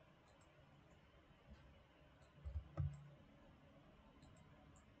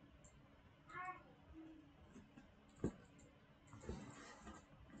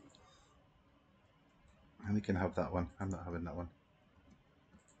 And we can have that one. I'm not having that one.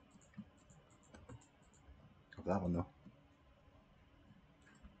 Have that one though.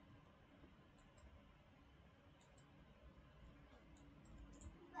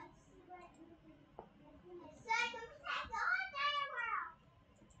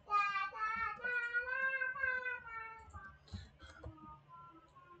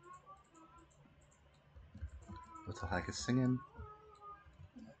 What the heck is singing?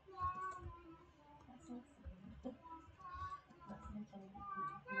 That's not singing. That's making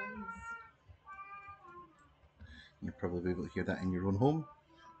noise. You'll probably be able to hear that in your own home.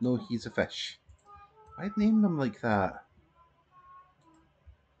 No, he's a fish. I'd name them like that.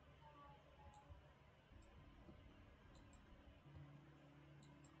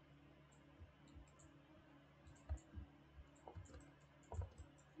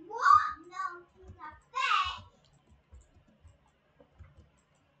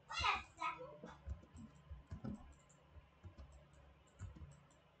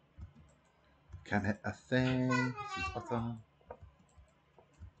 Can't hit a thing. This is utter.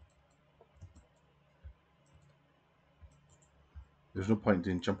 There's no point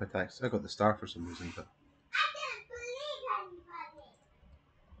doing jump attacks. I got the star for some reason, but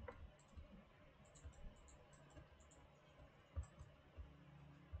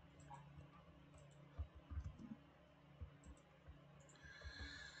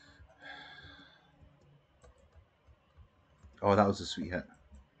oh, that was a sweet hit.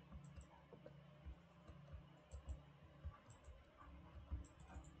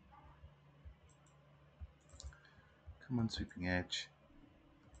 Come on, sweeping edge.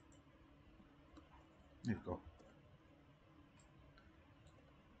 There you go.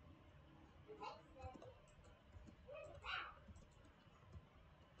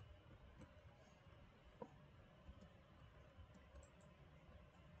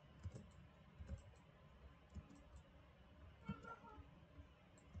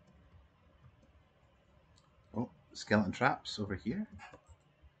 skeleton traps over here.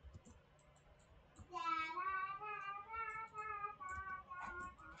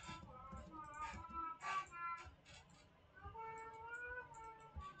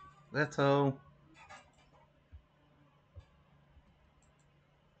 Little.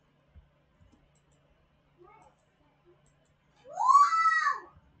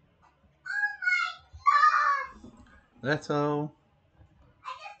 Little.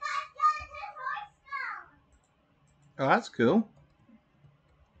 Oh, that's cool.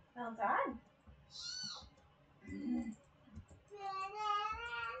 Well done.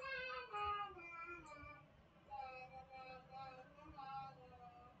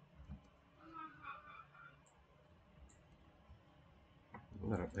 Oh,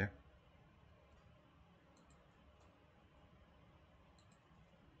 they're up there.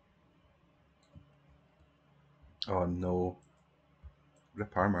 Oh no.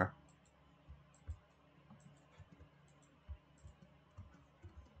 Rip armor.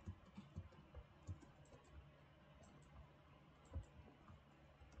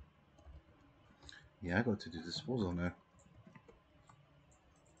 Yeah, I got to do disposal now.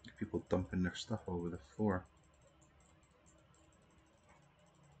 People dumping their stuff all over the floor.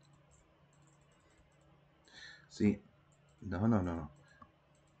 See, no.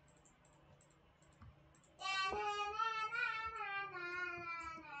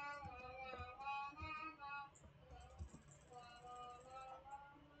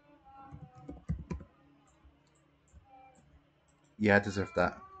 Yeah, I deserve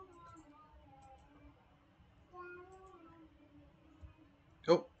that.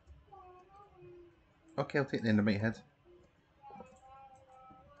 Oh. Okay, I'll take the end of my head.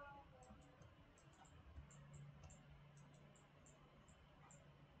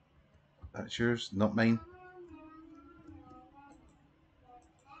 That's yours, not mine.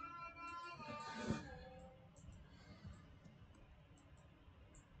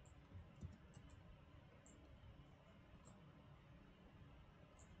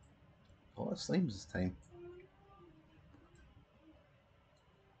 A lot of slimes this time.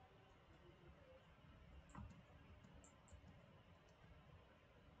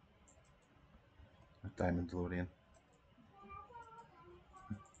 A diamond DeLorean.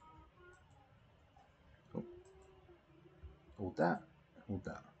 Oh. Hold that. Hold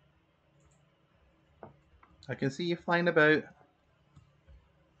that. I can see you flying about.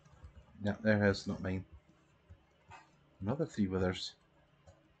 Yeah, there is, not mine. Another 3 withers.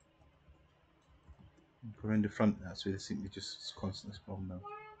 Go around the front, that's where they seem to just constantly spawn now.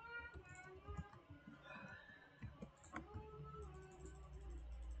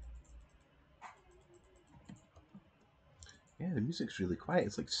 Yeah, the music's really quiet.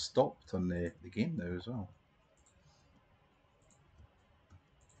 It's like stopped on the game now as well.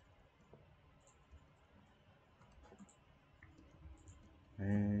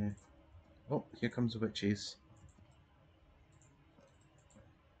 Oh, here comes the witches.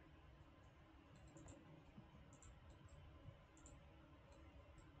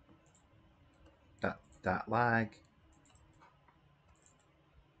 That lag.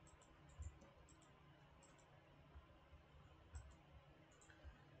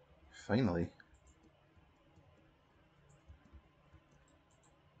 Finally.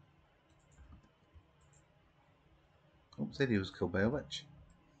 Oh, said he was killed by a witch.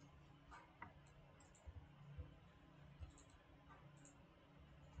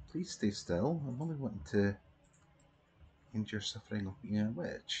 Please stay still. I'm only wanting to end your suffering of being a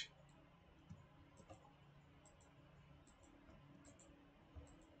witch.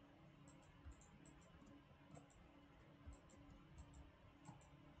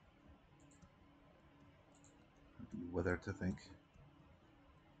 Whether to think.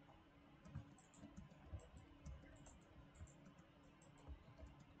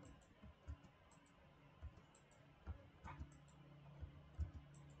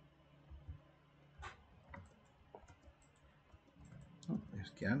 Oh,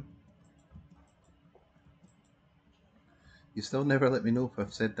 there's Kian. You still never let me know if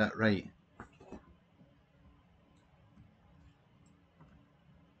I've said that right.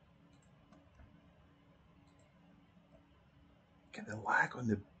 Get the lag on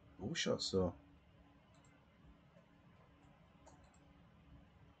the bow shot, so.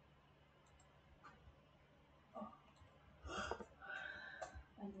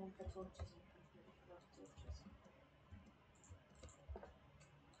 And one for torches and for torches.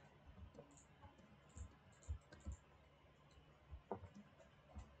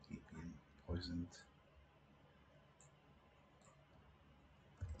 Keep being poisoned.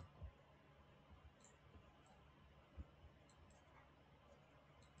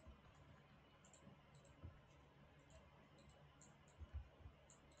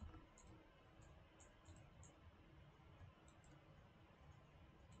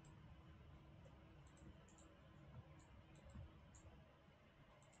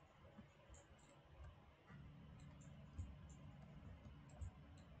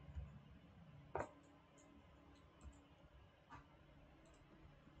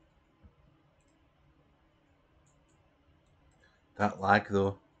 That lag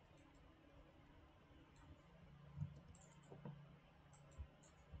though.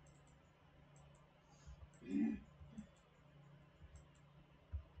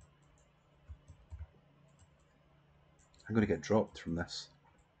 I'm going to get dropped from this.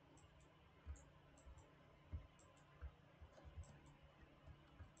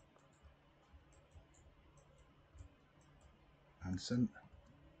 Hanson.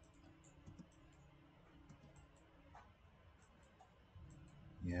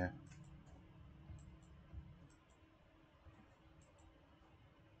 Yeah.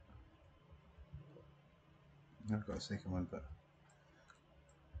 I've got a second one, but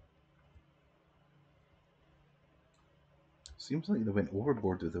seems like they went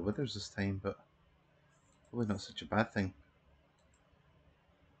overboard with the withers this time, but probably not such a bad thing.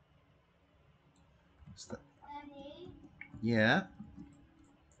 Daddy, Yeah.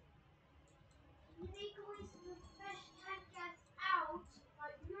 legally so the fish can't get out,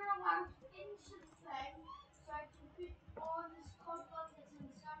 but you're allowed into the thing so I can put all this cod buckets and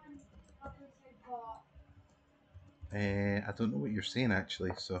salmon buckets I got. I don't know what you're saying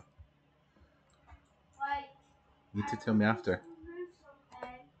actually, so Like, you need to I tell me want after. to remove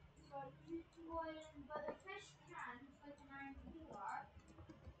something so you can go in, but the fish can't, like an iron peeler.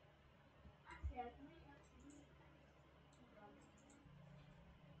 Actually, I might actually do that. Hold on.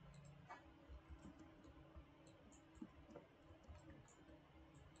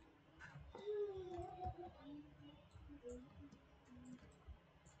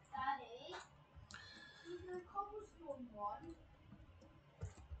 Daddy, see the cobblestone one?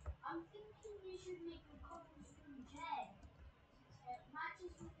 I'm thinking you should make a cobblestone jet. It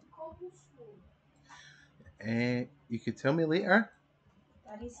matches with the cobblestone. You could tell me later.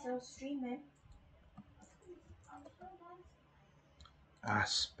 Daddy's still streaming. I'm still dancing. Ah,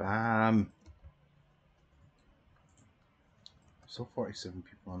 spam. Still 47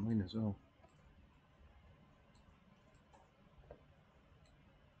 people online as well.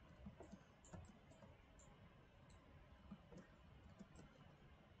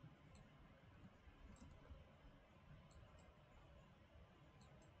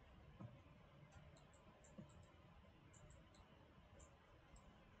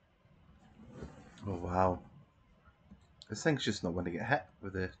 Oh wow. This thing's just not going to get hit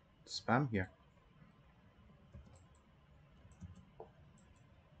with the spam here.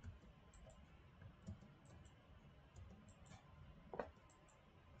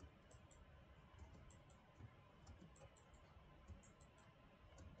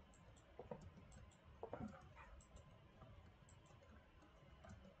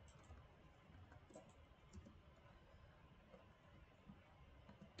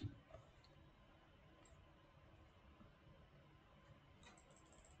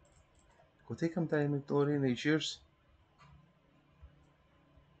 Go take him down, Dorian, it's yours.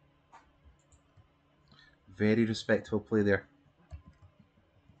 Very respectful play there.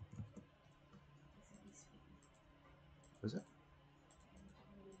 Was it?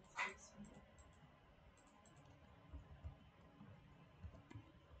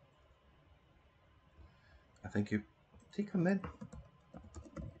 I think you take him then.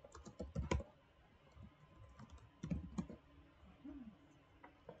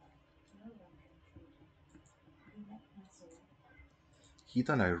 He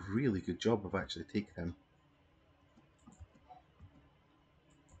done a really good job of actually taking him.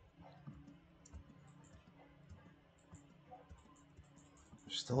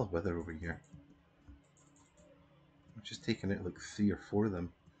 There's still a wither over here. I'm just taking out like 3 or 4 of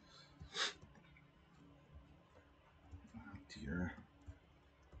them. Oh dear.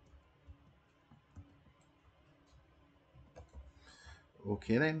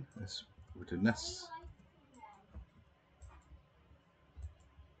 Okay then, we're doing this.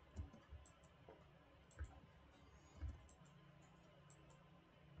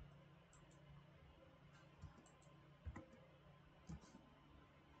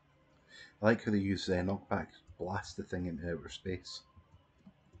 I like how they use knockback, blast the thing into outer space.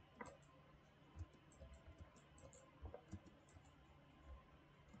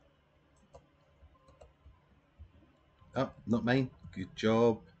 Oh, not mine. Good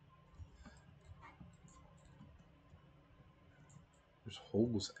job. There's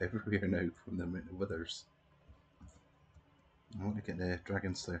holes everywhere now from the amount of withers. I want to get the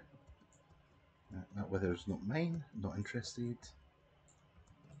dragon slayer. That wither's not mine. Not interested.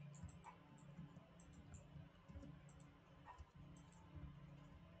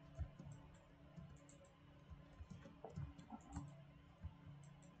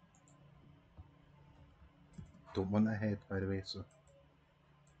 Don't want that head, by the way, so.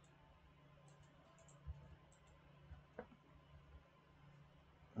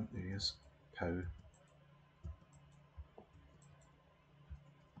 Pow.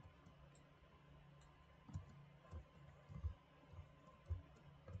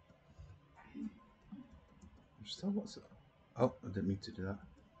 There's still lots of... Oh, I didn't mean to do that.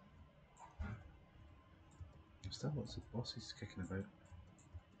 There's still lots of bosses kicking about.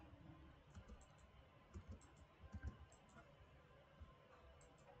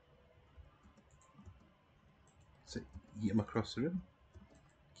 So, eat them across the room.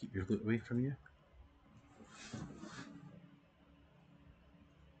 Keep your loot away from you.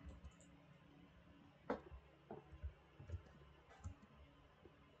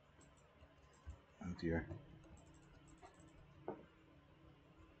 Oh dear.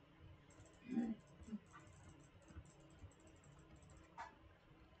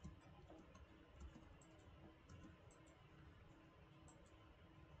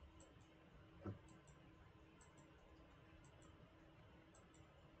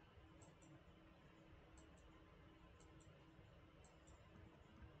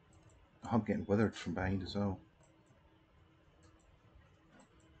 Oh, I'm getting withered from behind as well.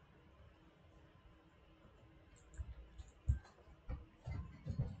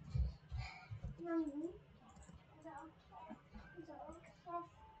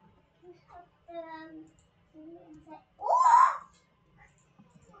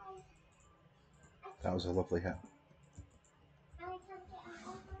 That was a lovely hit.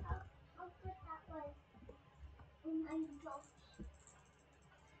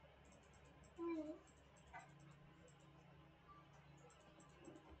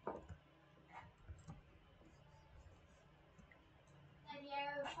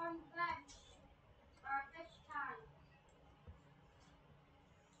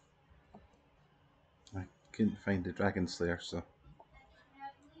 I couldn't find the Dragon Slayer, so...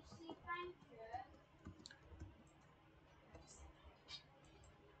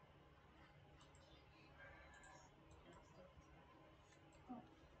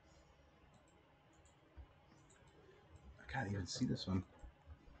 I can't even see this one.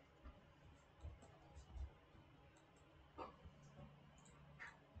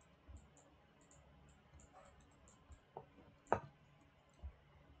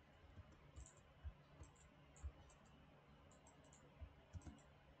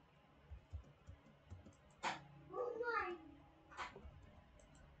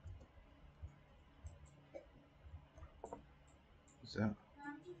 What's that?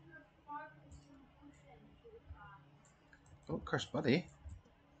 Oh, Cursed Buddy.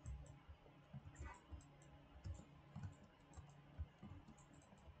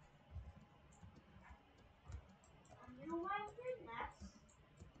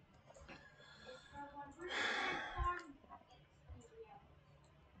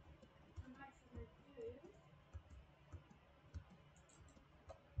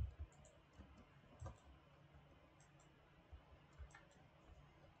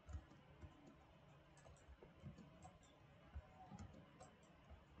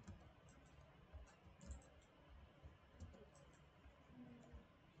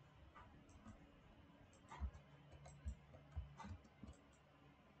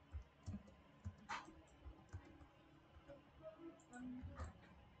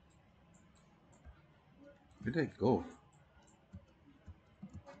 Where did it go?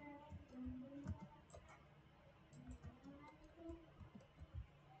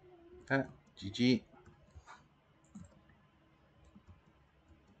 Ah, GG.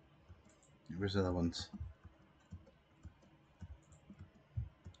 Where's the other ones?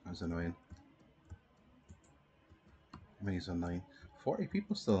 That's annoying. How many's online? 40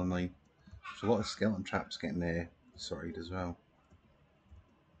 people still online. There's a lot of skeleton traps getting sorted as well.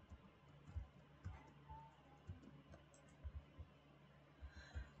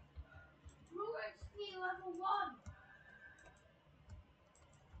 Level 1.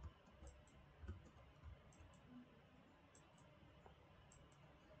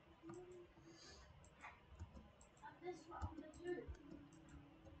 This is what I'm going to do.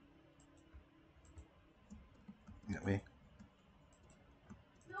 That way.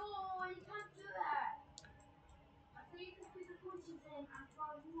 No, you can't do that. I thought you could put the coaches in and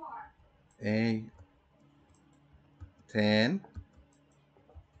for more. 10.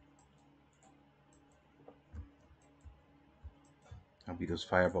 I'll be those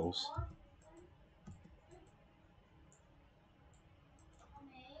fireballs.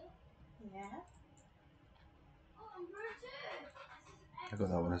 Yeah. Oh, I'm British. I got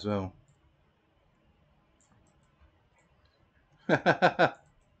that one as well.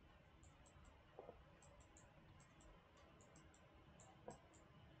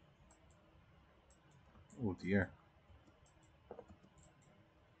 Oh dear.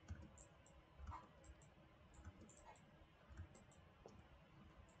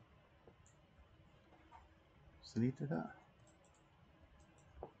 Does it need to do that?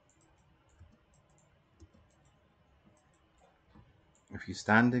 If you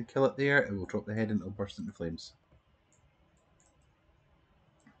stand and kill it there, it will drop the head and it'll burst into flames.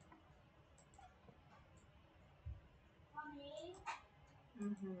 Mommy,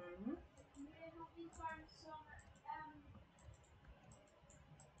 Mm-hmm. can you help me find some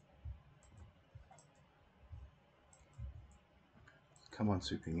Come on,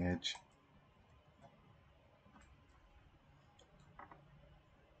 Sweeping Edge.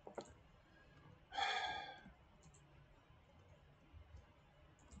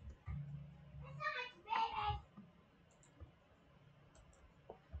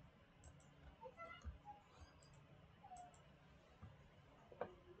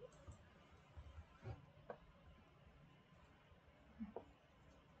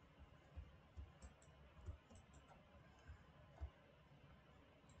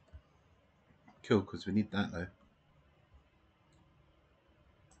 Cool, because we need that now.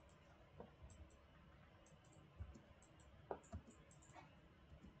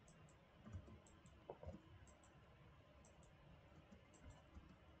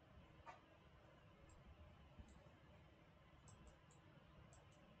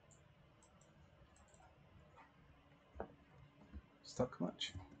 Stuck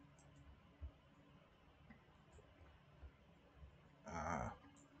much?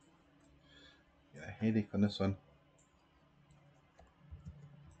 Get a headache on this one.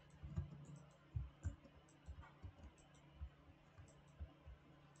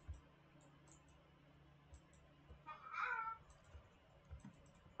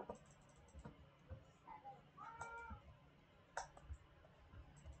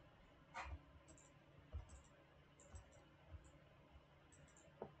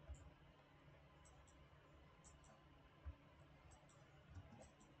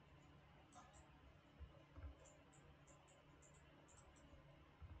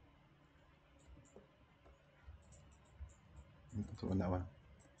 I don't want that one.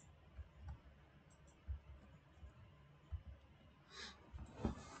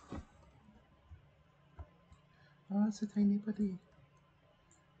 Oh, it's a tiny buddy.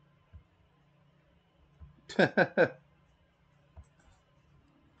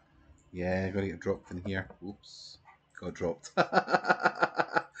 Yeah, gotta get dropped in here. Oops. Got dropped.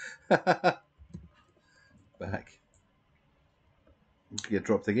 Back. Get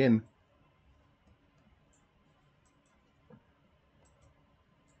dropped again.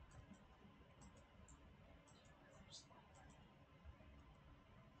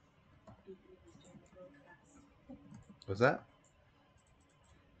 Was that?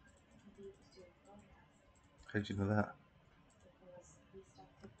 How'd you know that? Because he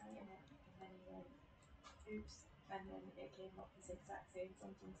started writing it and then he went, oops, and then it came up this exact same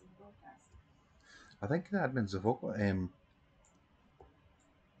sentence in broadcast. I think the admins have all got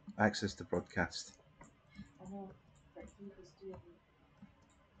access to broadcast. I know, but he was doing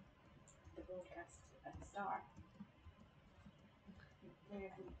the broadcast at the start.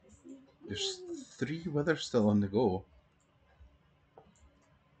 Where he perceived There's 3 withers still on the go.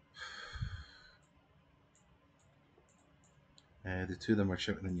 The 2 of them are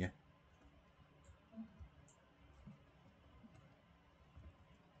shouting on you.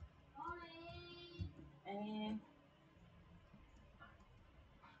 and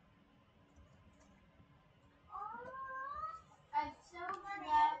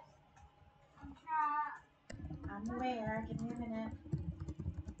I'm aware, give me a minute.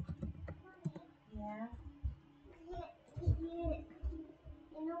 Yeah.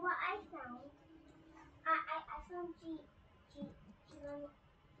 You know what I found? I found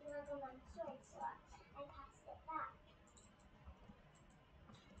Legoland sword, so I passed it back.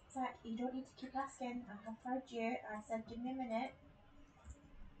 Zach, you don't need to keep asking. I have heard you. I said give me a minute.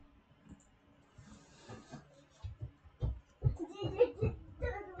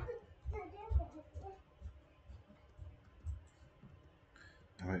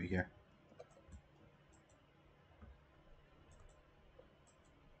 I'm out of here.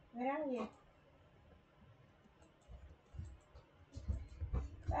 Where are you?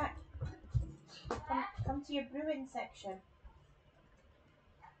 Zach, come to your brewing section.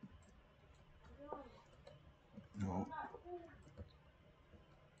 No.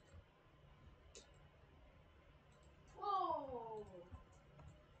 Whoa!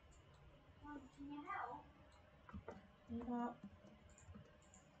 Can you help? You know,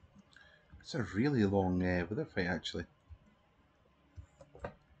 It's a really long wither fight, actually.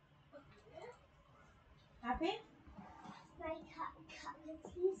 happy? My cat,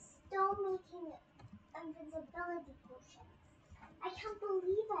 he's still making invincibility potions. I can't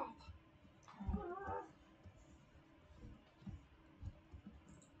believe it.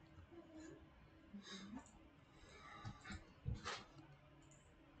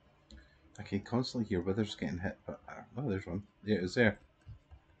 can constantly hear withers getting hit, but oh, there's one. Yeah, it was there.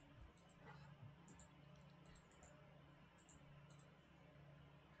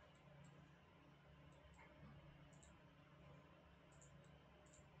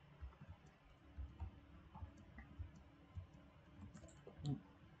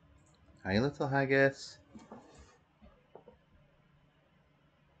 Hi, little haggis.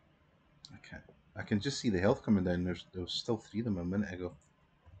 I can just see the health coming down. There was still 3 of them a minute ago.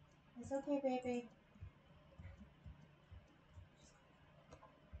 It's okay, baby.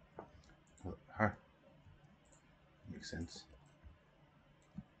 Oh, her. Makes sense.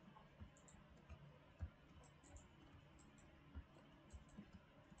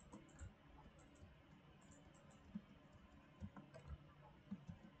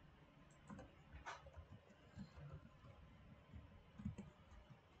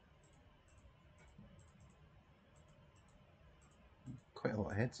 Quite a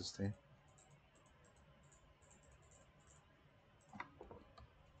lot of heads this time.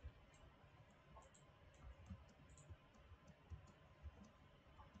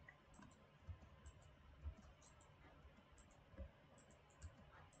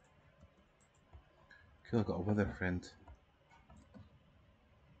 Cool, I got a wither friend.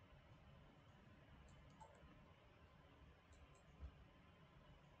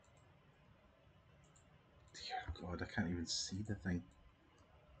 Dear God, I can't even see the thing.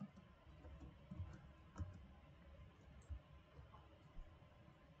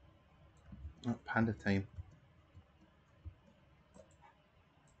 Oh, panda time.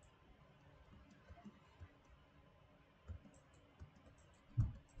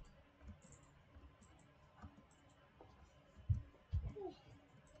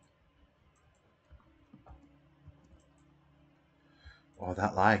 Oh,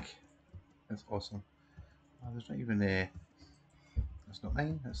 that lag. That's awesome. Oh, there's not even a... That's not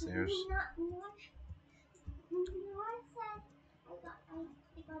mine, that's theirs.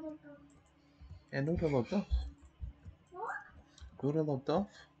 Yeah, Nora logged off. What? Nora logged off.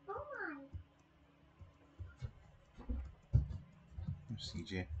 Oh my. There's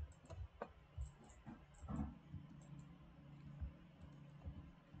CJ.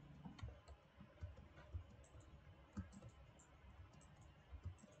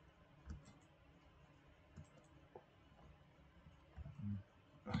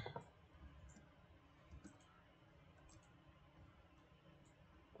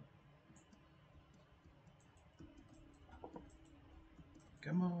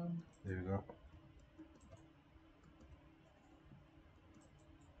 Come on. There we go.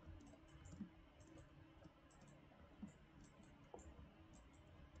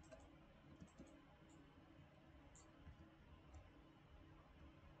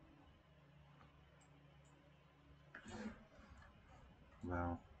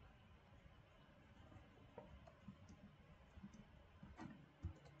 Wow.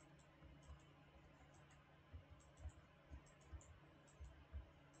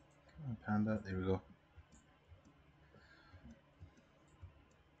 Come on, panda. There we go.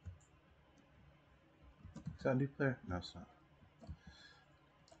 Is that a new player? No, it's not.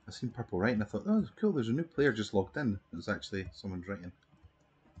 I seen purple writing. I thought, oh, cool. There's a new player just logged in. It was actually someone's writing.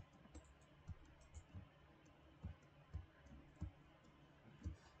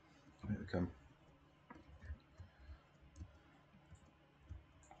 Here they come.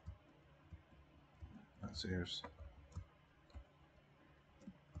 That's theirs.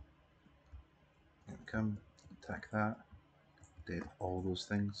 Here they come. Attack that. Dead all those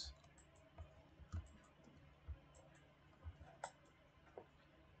things.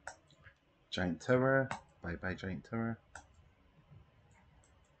 Giant tower. Bye bye, giant tower.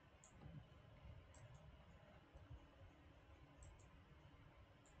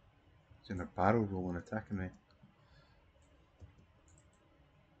 It's in a barrel roll and attacking me.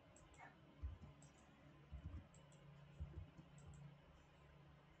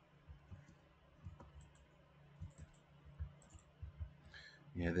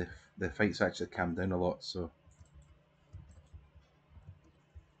 Yeah, the fight's actually calmed down a lot, so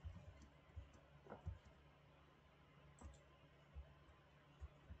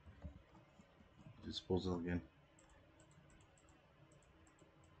disposal again.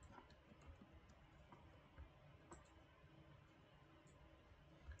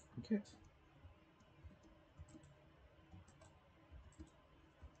 Okay.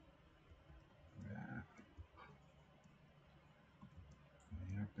 There,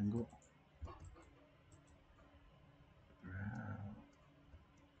 bingo.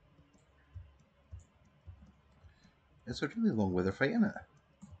 It's a really long weather fight, isn't it?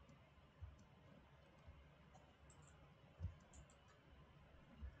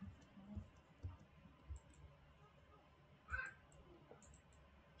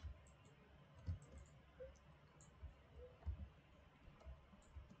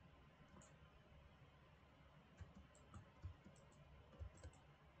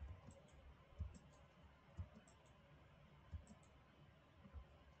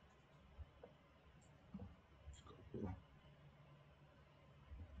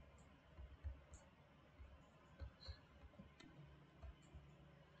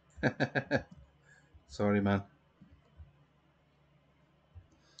 Sorry, man.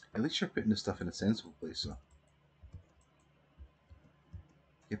 At least you're putting the stuff in a sensible place, so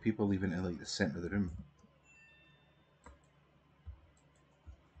get people leaving it in like the centre of the room.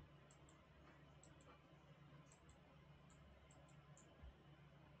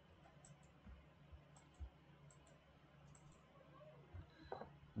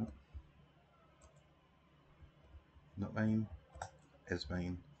 No, not mine. Is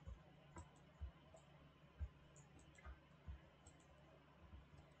mine.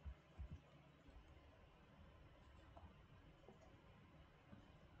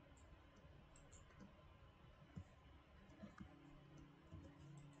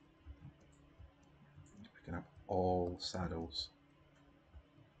 Picking up all saddles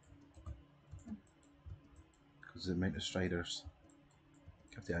because the amount of striders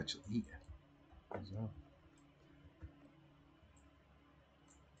you have to actually eat as well.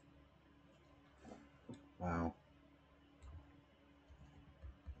 Wow.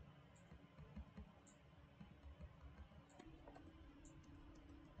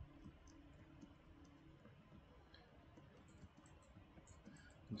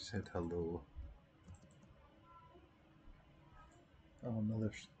 You said hello. Oh,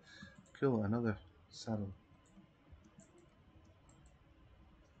 another. Cool, another saddle.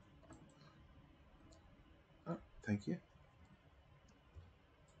 Oh, thank you.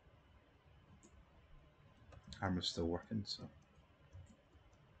 Camera's still working, so.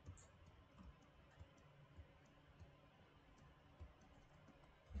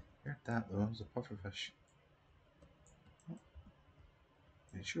 Heard that though, it was a pufferfish. Oh,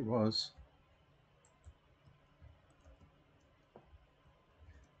 it sure was.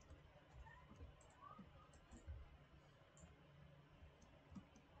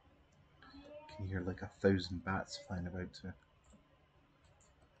 Can you hear like 1,000 bats flying about too?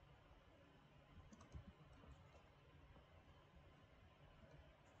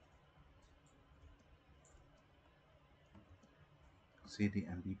 Sadie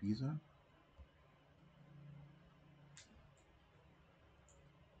and BB's on.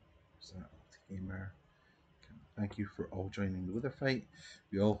 Is that gamer? Thank you for all joining the Wither fight.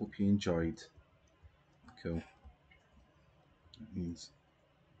 We all hope you enjoyed. Cool. That means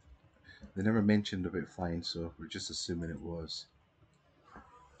they never mentioned about flying, so we're just assuming it was.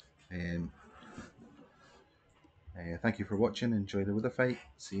 Thank you for watching. Enjoy the Wither fight.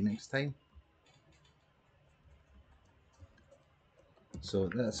 See you next time. So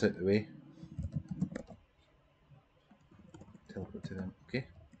that's out the way. Teleport to them. Okay.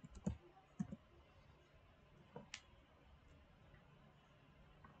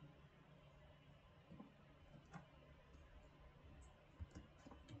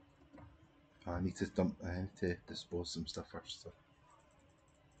 I need to dispose some stuff first. So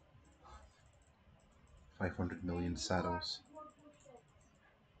 500 million saddles.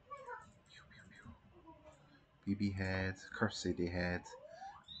 BB head, cursed AD head,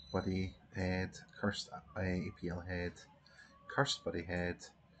 buddy head, cursed APL head, cursed buddy head,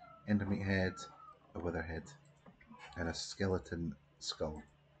 endermite head, a wither head, and a skeleton skull.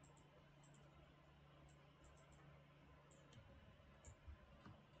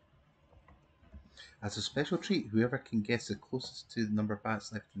 As a special treat, whoever can guess the closest to the number of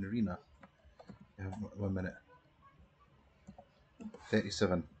bats left in the arena. 1 minute.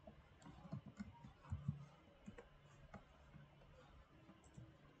 37.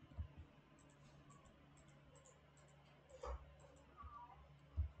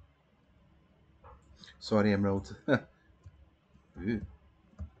 Sorry, Emerald. Ooh.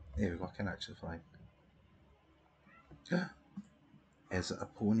 There we go, I can actually fly. Is it a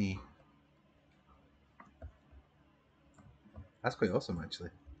pony? That's quite awesome, actually.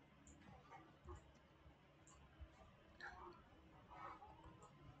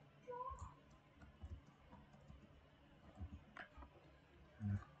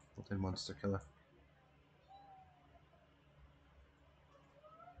 Golden monster killer.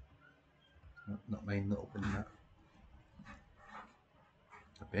 No, not mine, not opening that.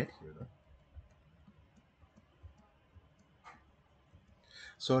 A bed here, though.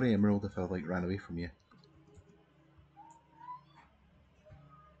 Sorry, Emerald, if I ran away from you.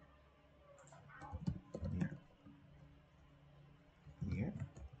 Here. Here.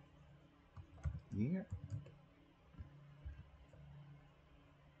 Here.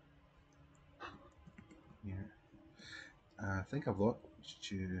 Here. I think I've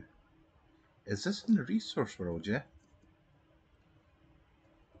lost you. Is this in the resource world, yeah?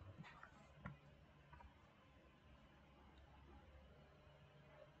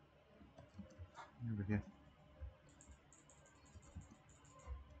 Over here.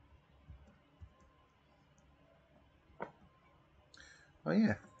 Oh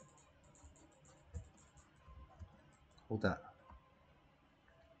yeah. Hold that.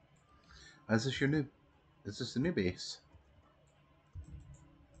 Is this your new? Is this the new base?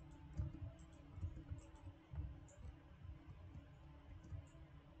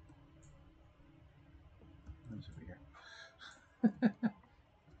 That's over here.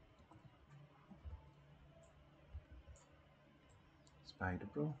 Spider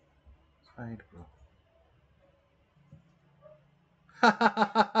Bro. Spider Bro.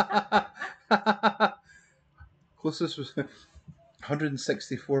 Closest was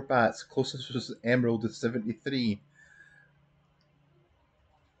 164 bats. Closest was Emerald with 73.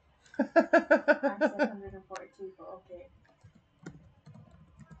 I said 142, but okay.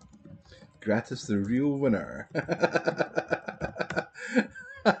 Gratis, the real winner.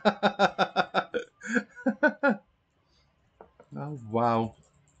 Oh, wow.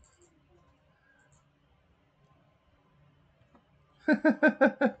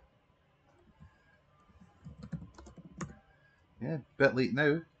 Yeah, bit late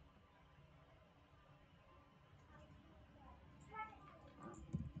now.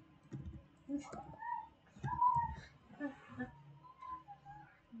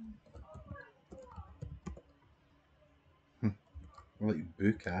 More like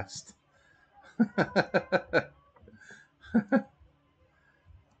Boocast.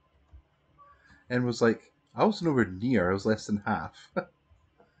 And was like, I was nowhere near, I was less than half.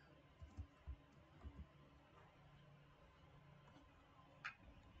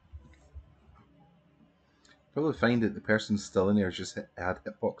 Probably find that the person still in there just had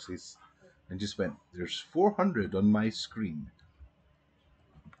hitboxes and just went, there's 400 on my screen.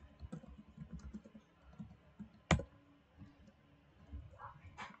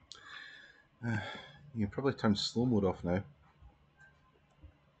 You can probably turn slow mode off now.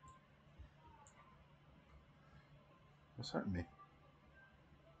 What's hurting me?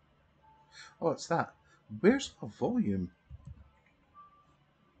 Oh, it's that. Where's my volume?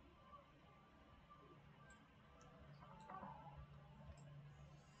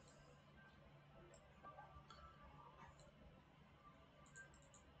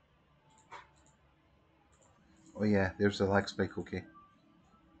 Oh yeah, there's the lag spike, okay.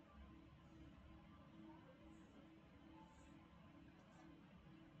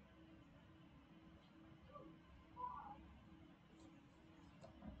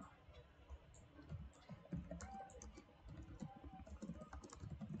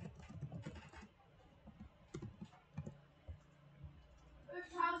 Oops,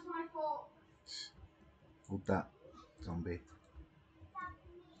 how's my fault? Hold that, zombie.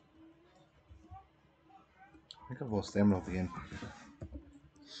 I think I've lost Emerald again.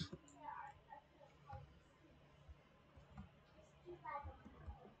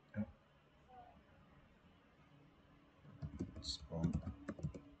 Yep. Spawn.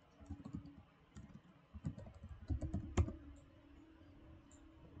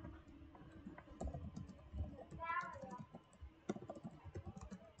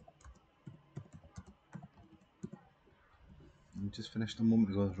 You just finished a moment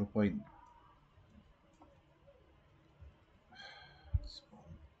ago, there's no point. Spawn.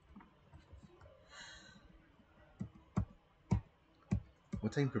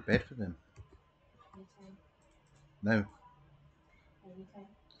 What time for bed for them? Anytime. Now. Anytime.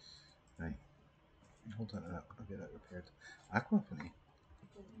 Right. Hold on to that, I'll get that repaired. Aquafony?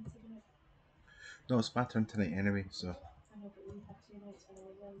 Don't need to do it. No, it's my turn tonight anyway, so. I know, but we have 2 nights when I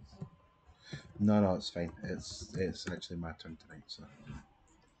was so. No, it's fine. It's actually my turn tonight, so.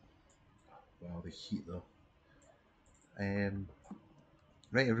 Wow, the heat though.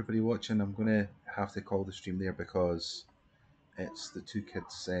 Right, everybody watching, I'm gonna have to call the stream there because it's the two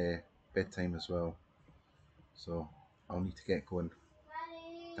kids' bedtime as well. So I'll need to get going.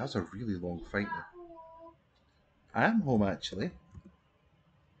 Daddy, That was a really long fight though. apple. I am home actually.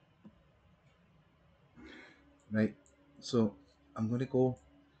 Right, so I'm gonna go.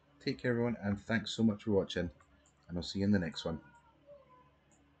 Take care everyone, and thanks so much for watching, and I'll see you in the next one.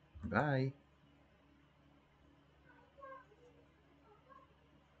 Bye.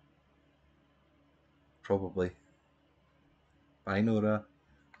 Probably. Bye Nora.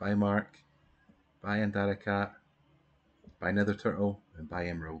 Bye Mark. Bye Andaricat. Bye Nether Turtle, and bye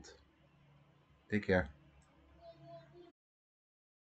Emerald. Take care.